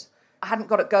started, I hadn't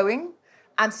got it going.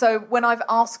 And so when I've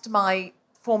asked my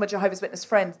former Jehovah's Witness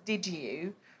friends, did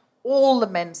you? All the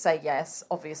men say yes,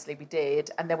 obviously we did,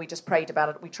 and then we just prayed about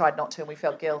it, we tried not to, and we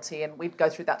felt guilty, and we'd go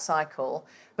through that cycle.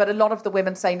 But a lot of the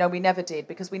women say, no, we never did,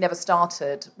 because we never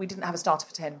started. We didn't have a starter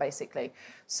for 10, basically.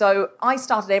 So I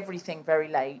started everything very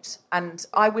late, and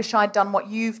I wish I'd done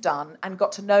what you've done and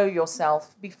got to know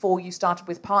yourself before you started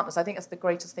with partners. I think that's the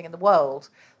greatest thing in the world,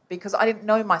 because I didn't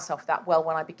know myself that well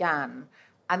when I began.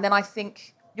 And then I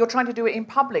think you're trying to do it in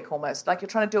public almost, like you're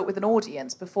trying to do it with an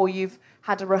audience before you've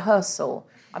had a rehearsal.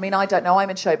 I mean, I don't know. I'm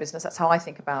in show business. That's how I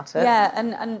think about it. Yeah,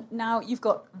 and now you've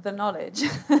got the knowledge.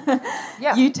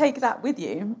 Yeah. You take that with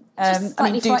you.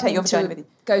 Do take your vagina with you.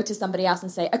 Go to somebody else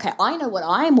and say, okay, I know what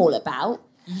I'm all about.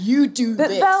 You do But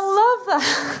this. they'll love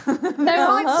that. There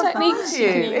are techniques you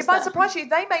can use It might that. surprise you.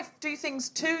 They may do things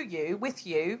to you, with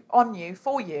you, on you,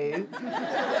 for you,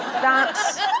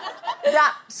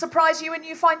 that surprise you and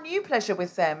you find new pleasure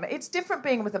with them. It's different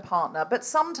being with a partner, but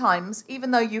sometimes,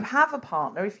 even though you have a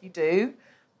partner, if you do,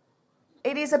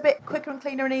 it is a bit quicker and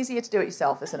cleaner and easier to do it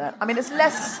yourself, isn't it? I mean, it's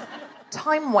less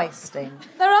time wasting.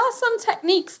 There are some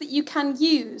techniques that you can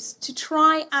use to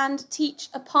try and teach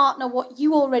a partner what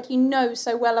you already know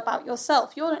so well about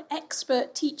yourself. You're an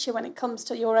expert teacher when it comes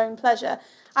to your own pleasure.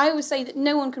 I always say that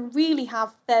no one can really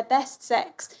have their best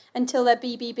sex until they're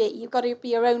BBB. You've got to be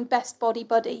your own best body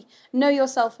buddy. Know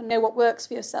yourself and know what works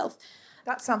for yourself.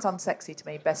 That sounds unsexy to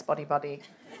me, best body buddy.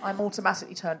 I'm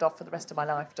automatically turned off for the rest of my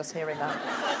life just hearing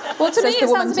that. Well, to Says me the it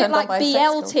woman sounds a bit turned on like by a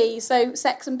sex BLT, so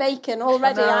sex and bacon.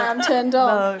 Already I am turned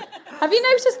on. No. Have you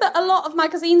noticed that a lot of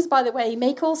magazines, by the way,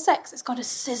 make all sex, it's got a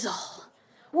sizzle.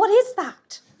 What is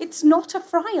that? It's not a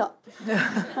fry-up.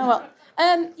 Oh,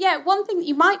 well. One thing that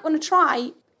you might want to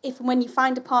try, if and when you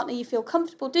find a partner you feel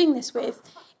comfortable doing this with,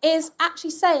 is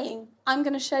actually saying, I'm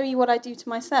going to show you what I do to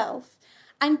myself,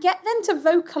 and get them to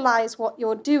vocalise what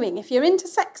you're doing. If you're into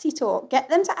sexy talk, get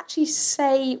them to actually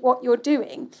say what you're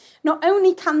doing. Not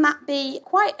only can that be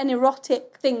quite an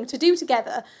erotic thing to do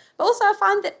together, but also I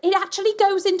find that it actually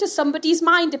goes into somebody's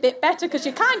mind a bit better because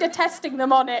you're kind of testing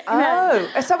them on it. Oh,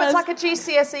 so it's like a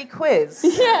GCSE quiz.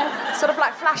 Yeah. Sort of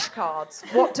like flashcards.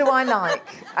 What do I like?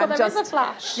 Well, there is a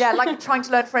flash. Yeah, like trying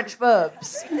to learn French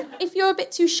verbs. If you're a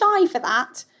bit too shy for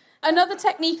that, another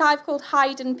technique I've called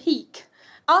hide and peek.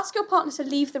 Ask your partner to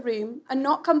leave the room and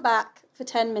not come back for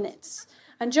 10 minutes.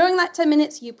 And during that 10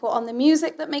 minutes, you put on the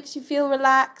music that makes you feel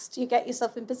relaxed, you get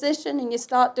yourself in position, and you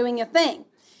start doing your thing.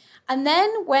 And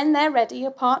then when they're ready,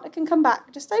 your partner can come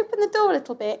back, just open the door a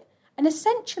little bit and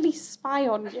essentially spy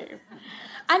on you.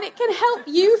 And it can help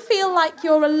you feel like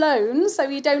you're alone, so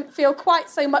you don't feel quite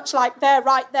so much like they're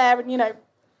right there and,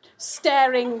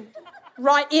 staring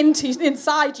right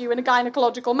inside you in a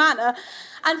gynecological manner.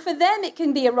 And for them, it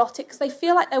can be erotic because they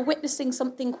feel like they're witnessing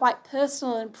something quite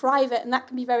personal and private, and that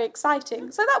can be very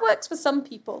exciting. So that works for some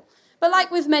people. But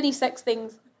like with many sex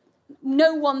things,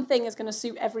 no one thing is going to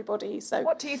suit everybody. So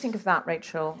What do you think of that,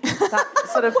 Rachel? That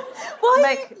sort of Why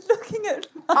are you looking at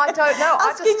I don't know.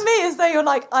 asking me as though you're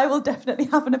like, I will definitely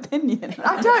have an opinion.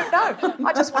 I don't know.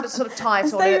 I just want to sort of tie it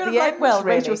As all though in you're at the like, end, well,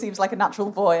 really. Rachel seems like a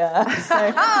natural voyeur. So,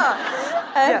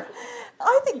 Yeah.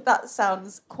 I think that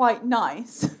sounds quite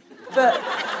nice, but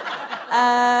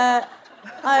I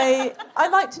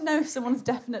like to know if someone's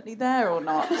definitely there or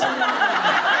not.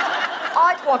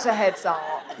 I'd want a heads up.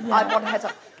 Yeah. I'd want a heads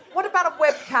up. What about a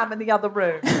webcam in the other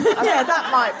room? I mean, that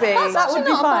might be. That would be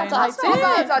not a fine. bad That's not a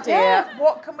bad idea. Yeah.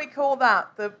 What can we call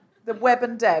that? The Web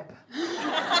and Deb.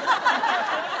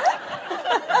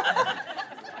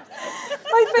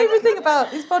 My favourite thing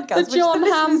about this podcast, The John which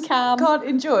the Ham listeners cam. can't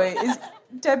enjoy, is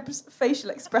Deb's facial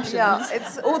expressions. Yeah,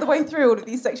 it's- all the way through all of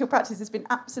these sexual practices has been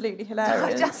absolutely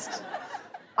hilarious.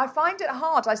 I find it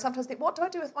hard. I sometimes think, what do I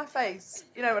do with my face?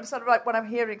 And sort of like when I'm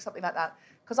hearing something like that.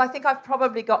 Because I think I've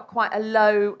probably got quite a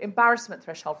low embarrassment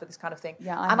threshold for this kind of thing.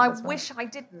 Yeah, I and have I as well. wish I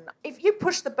didn't. If you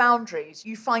push the boundaries,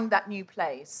 you find that new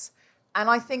place. And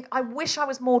I think I wish I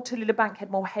was more Tulula Bankhead,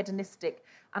 more hedonistic,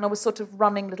 and I was sort of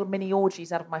running little mini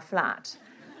orgies out of my flat.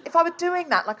 If I were doing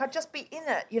that, I'd just be in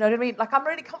it, you know what I mean? I'm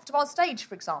really comfortable on stage,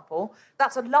 for example.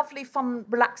 That's a lovely, fun,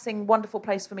 relaxing, wonderful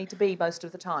place for me to be most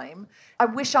of the time. I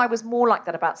wish I was more like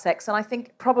that about sex, and I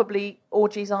think probably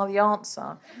orgies are the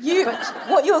answer.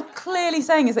 What you're clearly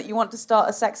saying is that you want to start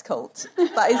a sex cult.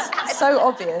 That is so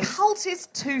obvious. Cult is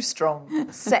too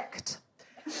strong. Sect.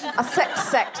 A sex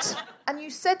sect. And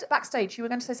you said backstage you were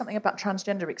going to say something about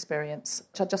transgender experience,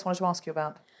 which I just wanted to ask you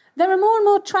about. There are more and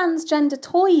more transgender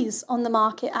toys on the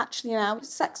market actually now,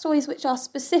 sex toys which are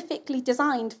specifically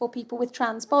designed for people with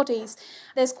trans bodies.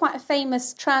 There's quite a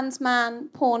famous trans man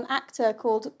porn actor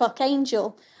called Buck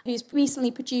Angel who's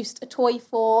recently produced a toy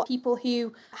for people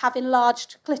who have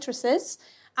enlarged clitorises.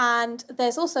 And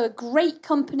there's also a great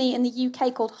company in the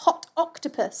UK called Hot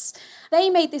Octopus. They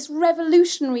made this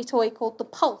revolutionary toy called the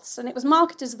Pulse, and it was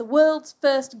marketed as the world's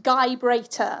first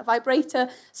guy-brator, a vibrator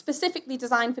specifically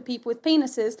designed for people with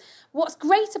penises. What's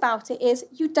great about it is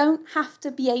you don't have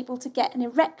to be able to get an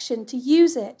erection to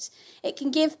use it. It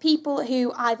can give people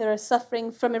who either are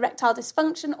suffering from erectile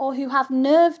dysfunction or who have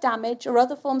nerve damage or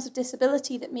other forms of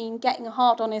disability that mean getting a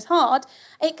hard-on is hard,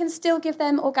 it can still give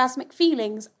them orgasmic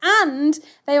feelings. And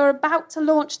they are about to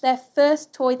launch their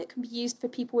first toy that can be used for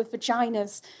people with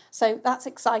vaginas. So that's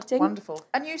exciting. Wonderful.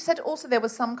 And you said also there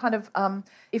was some kind of,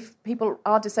 if people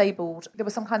are disabled, there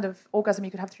was some kind of orgasm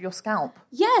you could have through your scalp.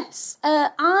 Yes.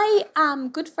 I am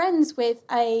good friends with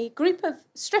a group of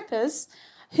strippers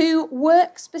who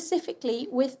work specifically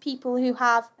with people who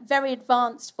have very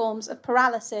advanced forms of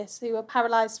paralysis, who are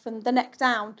paralysed from the neck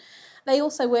down. They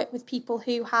also work with people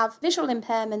who have visual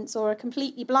impairments or are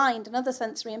completely blind and other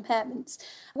sensory impairments.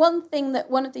 One thing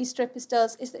that one of these strippers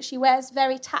does is that she wears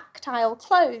very tactile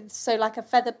clothes, so like a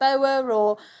feather boa,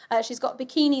 or she's got a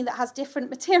bikini that has different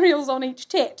materials on each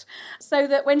tit, so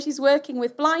that when she's working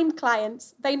with blind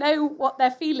clients, they know what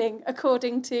they're feeling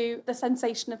according to the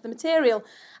sensation of the material.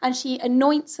 And she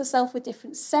anoints herself with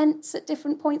different scents at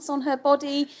different points on her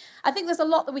body. I think there's a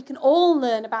lot that we can all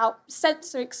learn about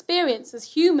sensory experience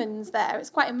as humans there.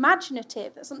 It's quite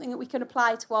imaginative. That's something that we can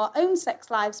apply to our own sex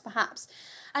lives, perhaps.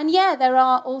 And yeah, there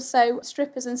are also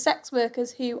strippers and sex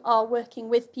workers who are working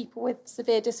with people with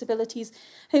severe disabilities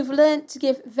who've learnt to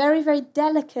give very, very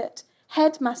delicate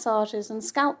head massages and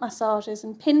scalp massages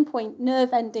and pinpoint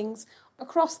nerve endings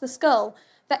across the skull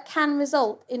that can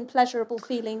result in pleasurable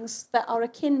feelings that are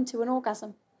akin to an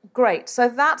orgasm. Great. So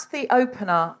that's the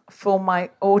opener for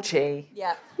my orgy.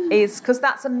 Yeah. Is because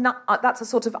that's a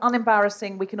sort of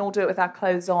unembarrassing, we can all do it with our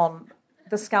clothes on,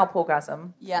 the scalp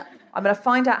orgasm. Yeah. I'm going to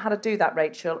find out how to do that,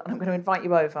 Rachel, and I'm going to invite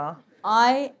you over.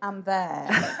 I am there.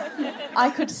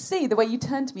 I could see the way you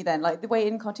turned to me then, like the way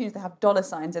in cartoons they have dollar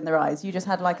signs in their eyes. You just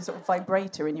had like a sort of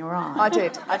vibrator in your eye. I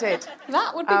did.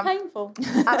 That would be painful.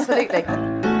 Absolutely.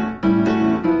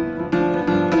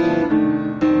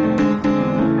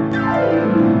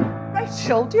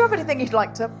 Rachel, do you have anything you'd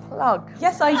like to plug?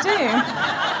 Yes, I do. Oh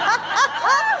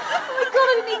my God,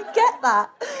 I didn't even get that.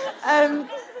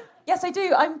 Yes, I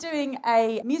do. I'm doing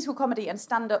a musical comedy and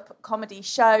stand-up comedy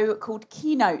show called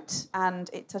Keynote, and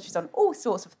it touches on all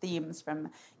sorts of themes from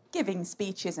giving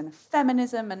speeches and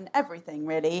feminism and everything,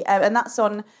 really. And that's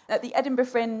on at the Edinburgh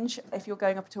Fringe, if you're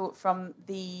going up at all, from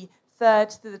the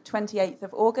 3rd to the 28th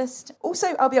of August.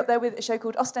 Also, I'll be up there with a show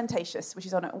called Ostentatious, which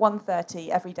is on at 1:30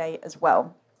 every day as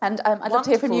well. And I'd love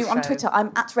to hear from you on Twitter.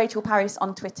 I'm at Rachel Parris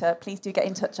on Twitter. Please do get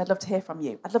in touch. I'd love to hear from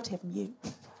you.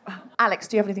 Alix,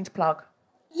 do you have anything to plug?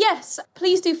 Yes,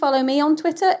 please do follow me on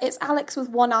Twitter. It's Alix with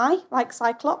one eye, like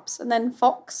Cyclops, and then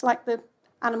Fox, like the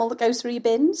animal that goes through your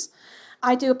bins.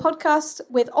 I do a podcast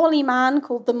with Ollie Mann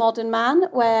called The Modern Man,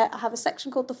 where I have a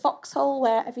section called The Foxhole,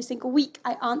 where every single week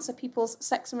I answer people's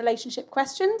sex and relationship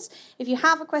questions. If you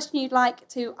have a question you'd like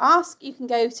to ask, you can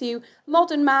go to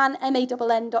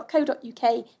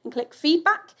modernman.co.uk and click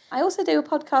feedback. I also do a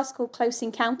podcast called Close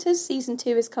Encounters. Season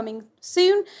 2 is coming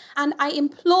soon. And I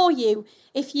implore you,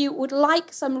 if you would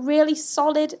like some really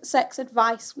solid sex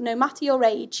advice, no matter your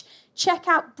age, check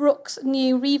out Brooke's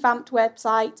new revamped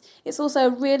website. It's also a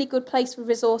really good place for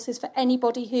resources for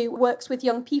anybody who works with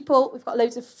young people. We've got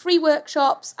loads of free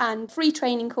workshops and free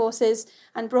training courses,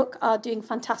 and Brooke are doing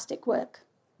fantastic work.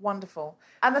 Wonderful.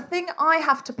 And the thing I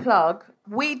have to plug,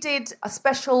 we did a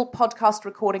special podcast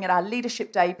recording at our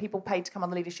Leadership Day. People paid to come on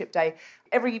the Leadership Day.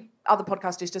 Every other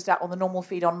podcast is just out on the normal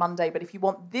feed on Monday. But if you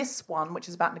want this one, which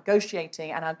is about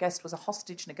negotiating, and our guest was a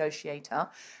hostage negotiator,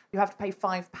 you have to pay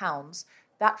 £5.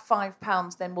 That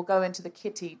 £5 then will go into the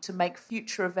kitty to make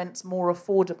future events more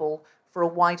affordable for a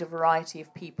wider variety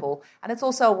of people. And it's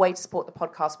also a way to support the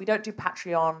podcast. We don't do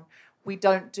Patreon. We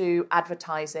don't do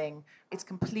advertising. It's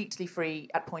completely free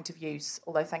at point of use,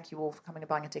 although thank you all for coming and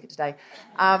buying a ticket today.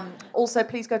 Also,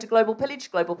 please go to Global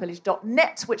Pillage,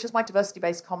 globalpillage.net, which is my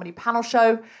diversity-based comedy panel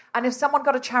show. And if someone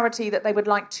got a charity that they would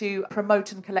like to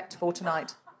promote and collect for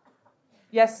tonight.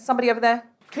 Yes, somebody over there.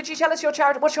 Could you tell us your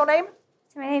charity? What's your name?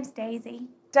 So my name's Daisy.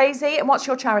 Daisy, and what's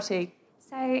your charity?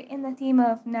 So in the theme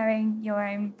of knowing your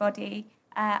own body,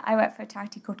 I work for a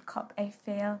charity called Cop A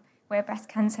Feel. We're a breast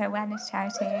cancer awareness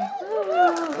charity.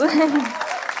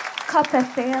 Cop A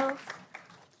Feel.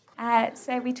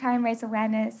 So we try and raise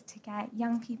awareness to get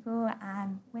young people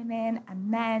and women and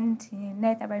men to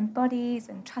know their own bodies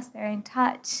and trust their own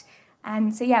touch.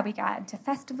 And so, we go out into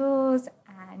festivals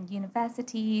and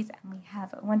universities, and we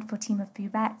have a wonderful team of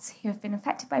bubettes who have been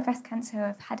affected by breast cancer, who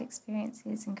have had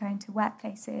experiences in going to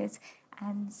workplaces.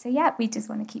 And so, we just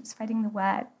want to keep spreading the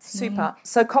word. Super.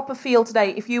 So Copperfield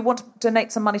today, if you want to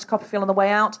donate some money to Copperfield on the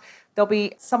way out, there'll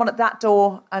be someone at that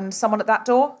door and someone at that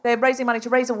door. They're raising money to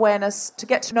raise awareness, to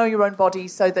get to know your own body,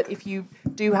 so that if you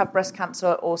do have breast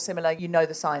cancer or similar, you know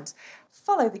the signs.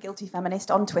 Follow The Guilty Feminist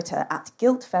on Twitter at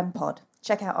GuiltFemPod.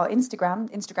 Check out our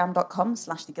Instagram,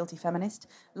 instagram.com/TheGuiltyFeminist.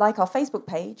 Like our Facebook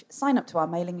page, sign up to our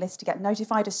mailing list to get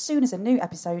notified as soon as a new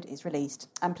episode is released.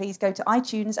 And please go to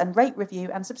iTunes and rate, review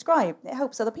and subscribe. It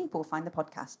helps other people find the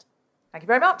podcast. Thank you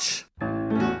very much.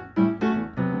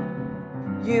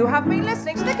 You have been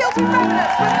listening to The Guilty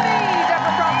Feminist with me,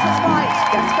 Deborah Frances-White,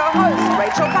 guest co-host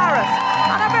Rachel Parris,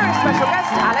 and our very special guest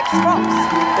Alix Fox.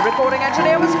 The recording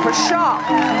engineer was Chris Sharp.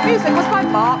 Music was by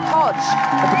Mark Hodge.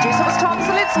 The producer was Tom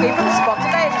Zelinsky from the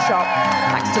Spontaneity Shop.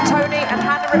 Thanks to Tony and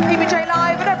Hannah at PBJ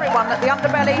Live and everyone at The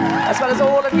Underbelly, as well as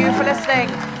all of you for listening.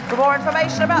 For more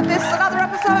information about this and other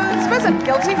episodes, visit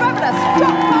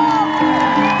guiltyfeminist.com.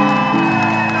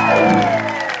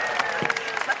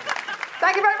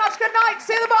 Thank you very much. Good night.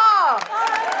 See you at the bar.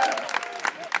 Bye.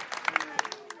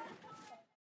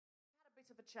 Had a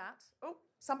bit of a chat. Oh,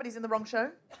 somebody's in the wrong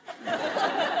show.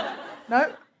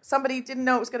 No? Somebody didn't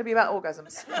know it was going to be about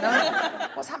orgasms. No?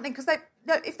 What's happening? Because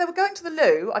if they were going to the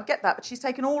loo, I'd get that, but she's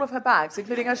taken all of her bags,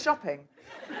 including her shopping.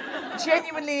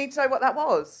 Genuinely need to know what that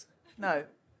was. No.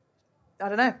 I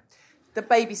don't know. The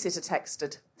babysitter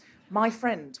texted. My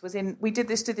friend was in... We did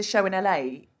this show in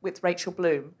LA with Rachel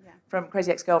Bloom from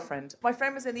Crazy Ex-Girlfriend. My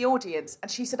friend was in the audience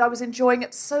and she said, I was enjoying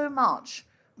it so much.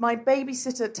 My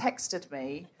babysitter texted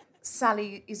me,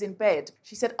 Sally is in bed.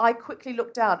 She said, I quickly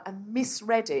looked down and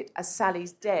misread it as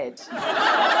Sally's dead.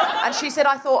 And she said,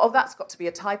 I thought, that's got to be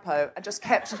a typo, and just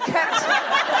kept...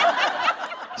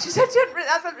 She said,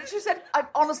 I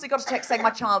honestly got a text saying my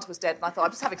child was dead, and I thought,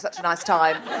 I'm just having such a nice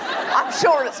time. I'm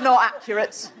sure it's not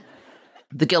accurate.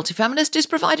 The Guilty Feminist is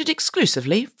provided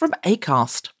exclusively from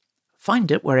Acast.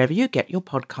 Find it wherever you get your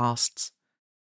podcasts.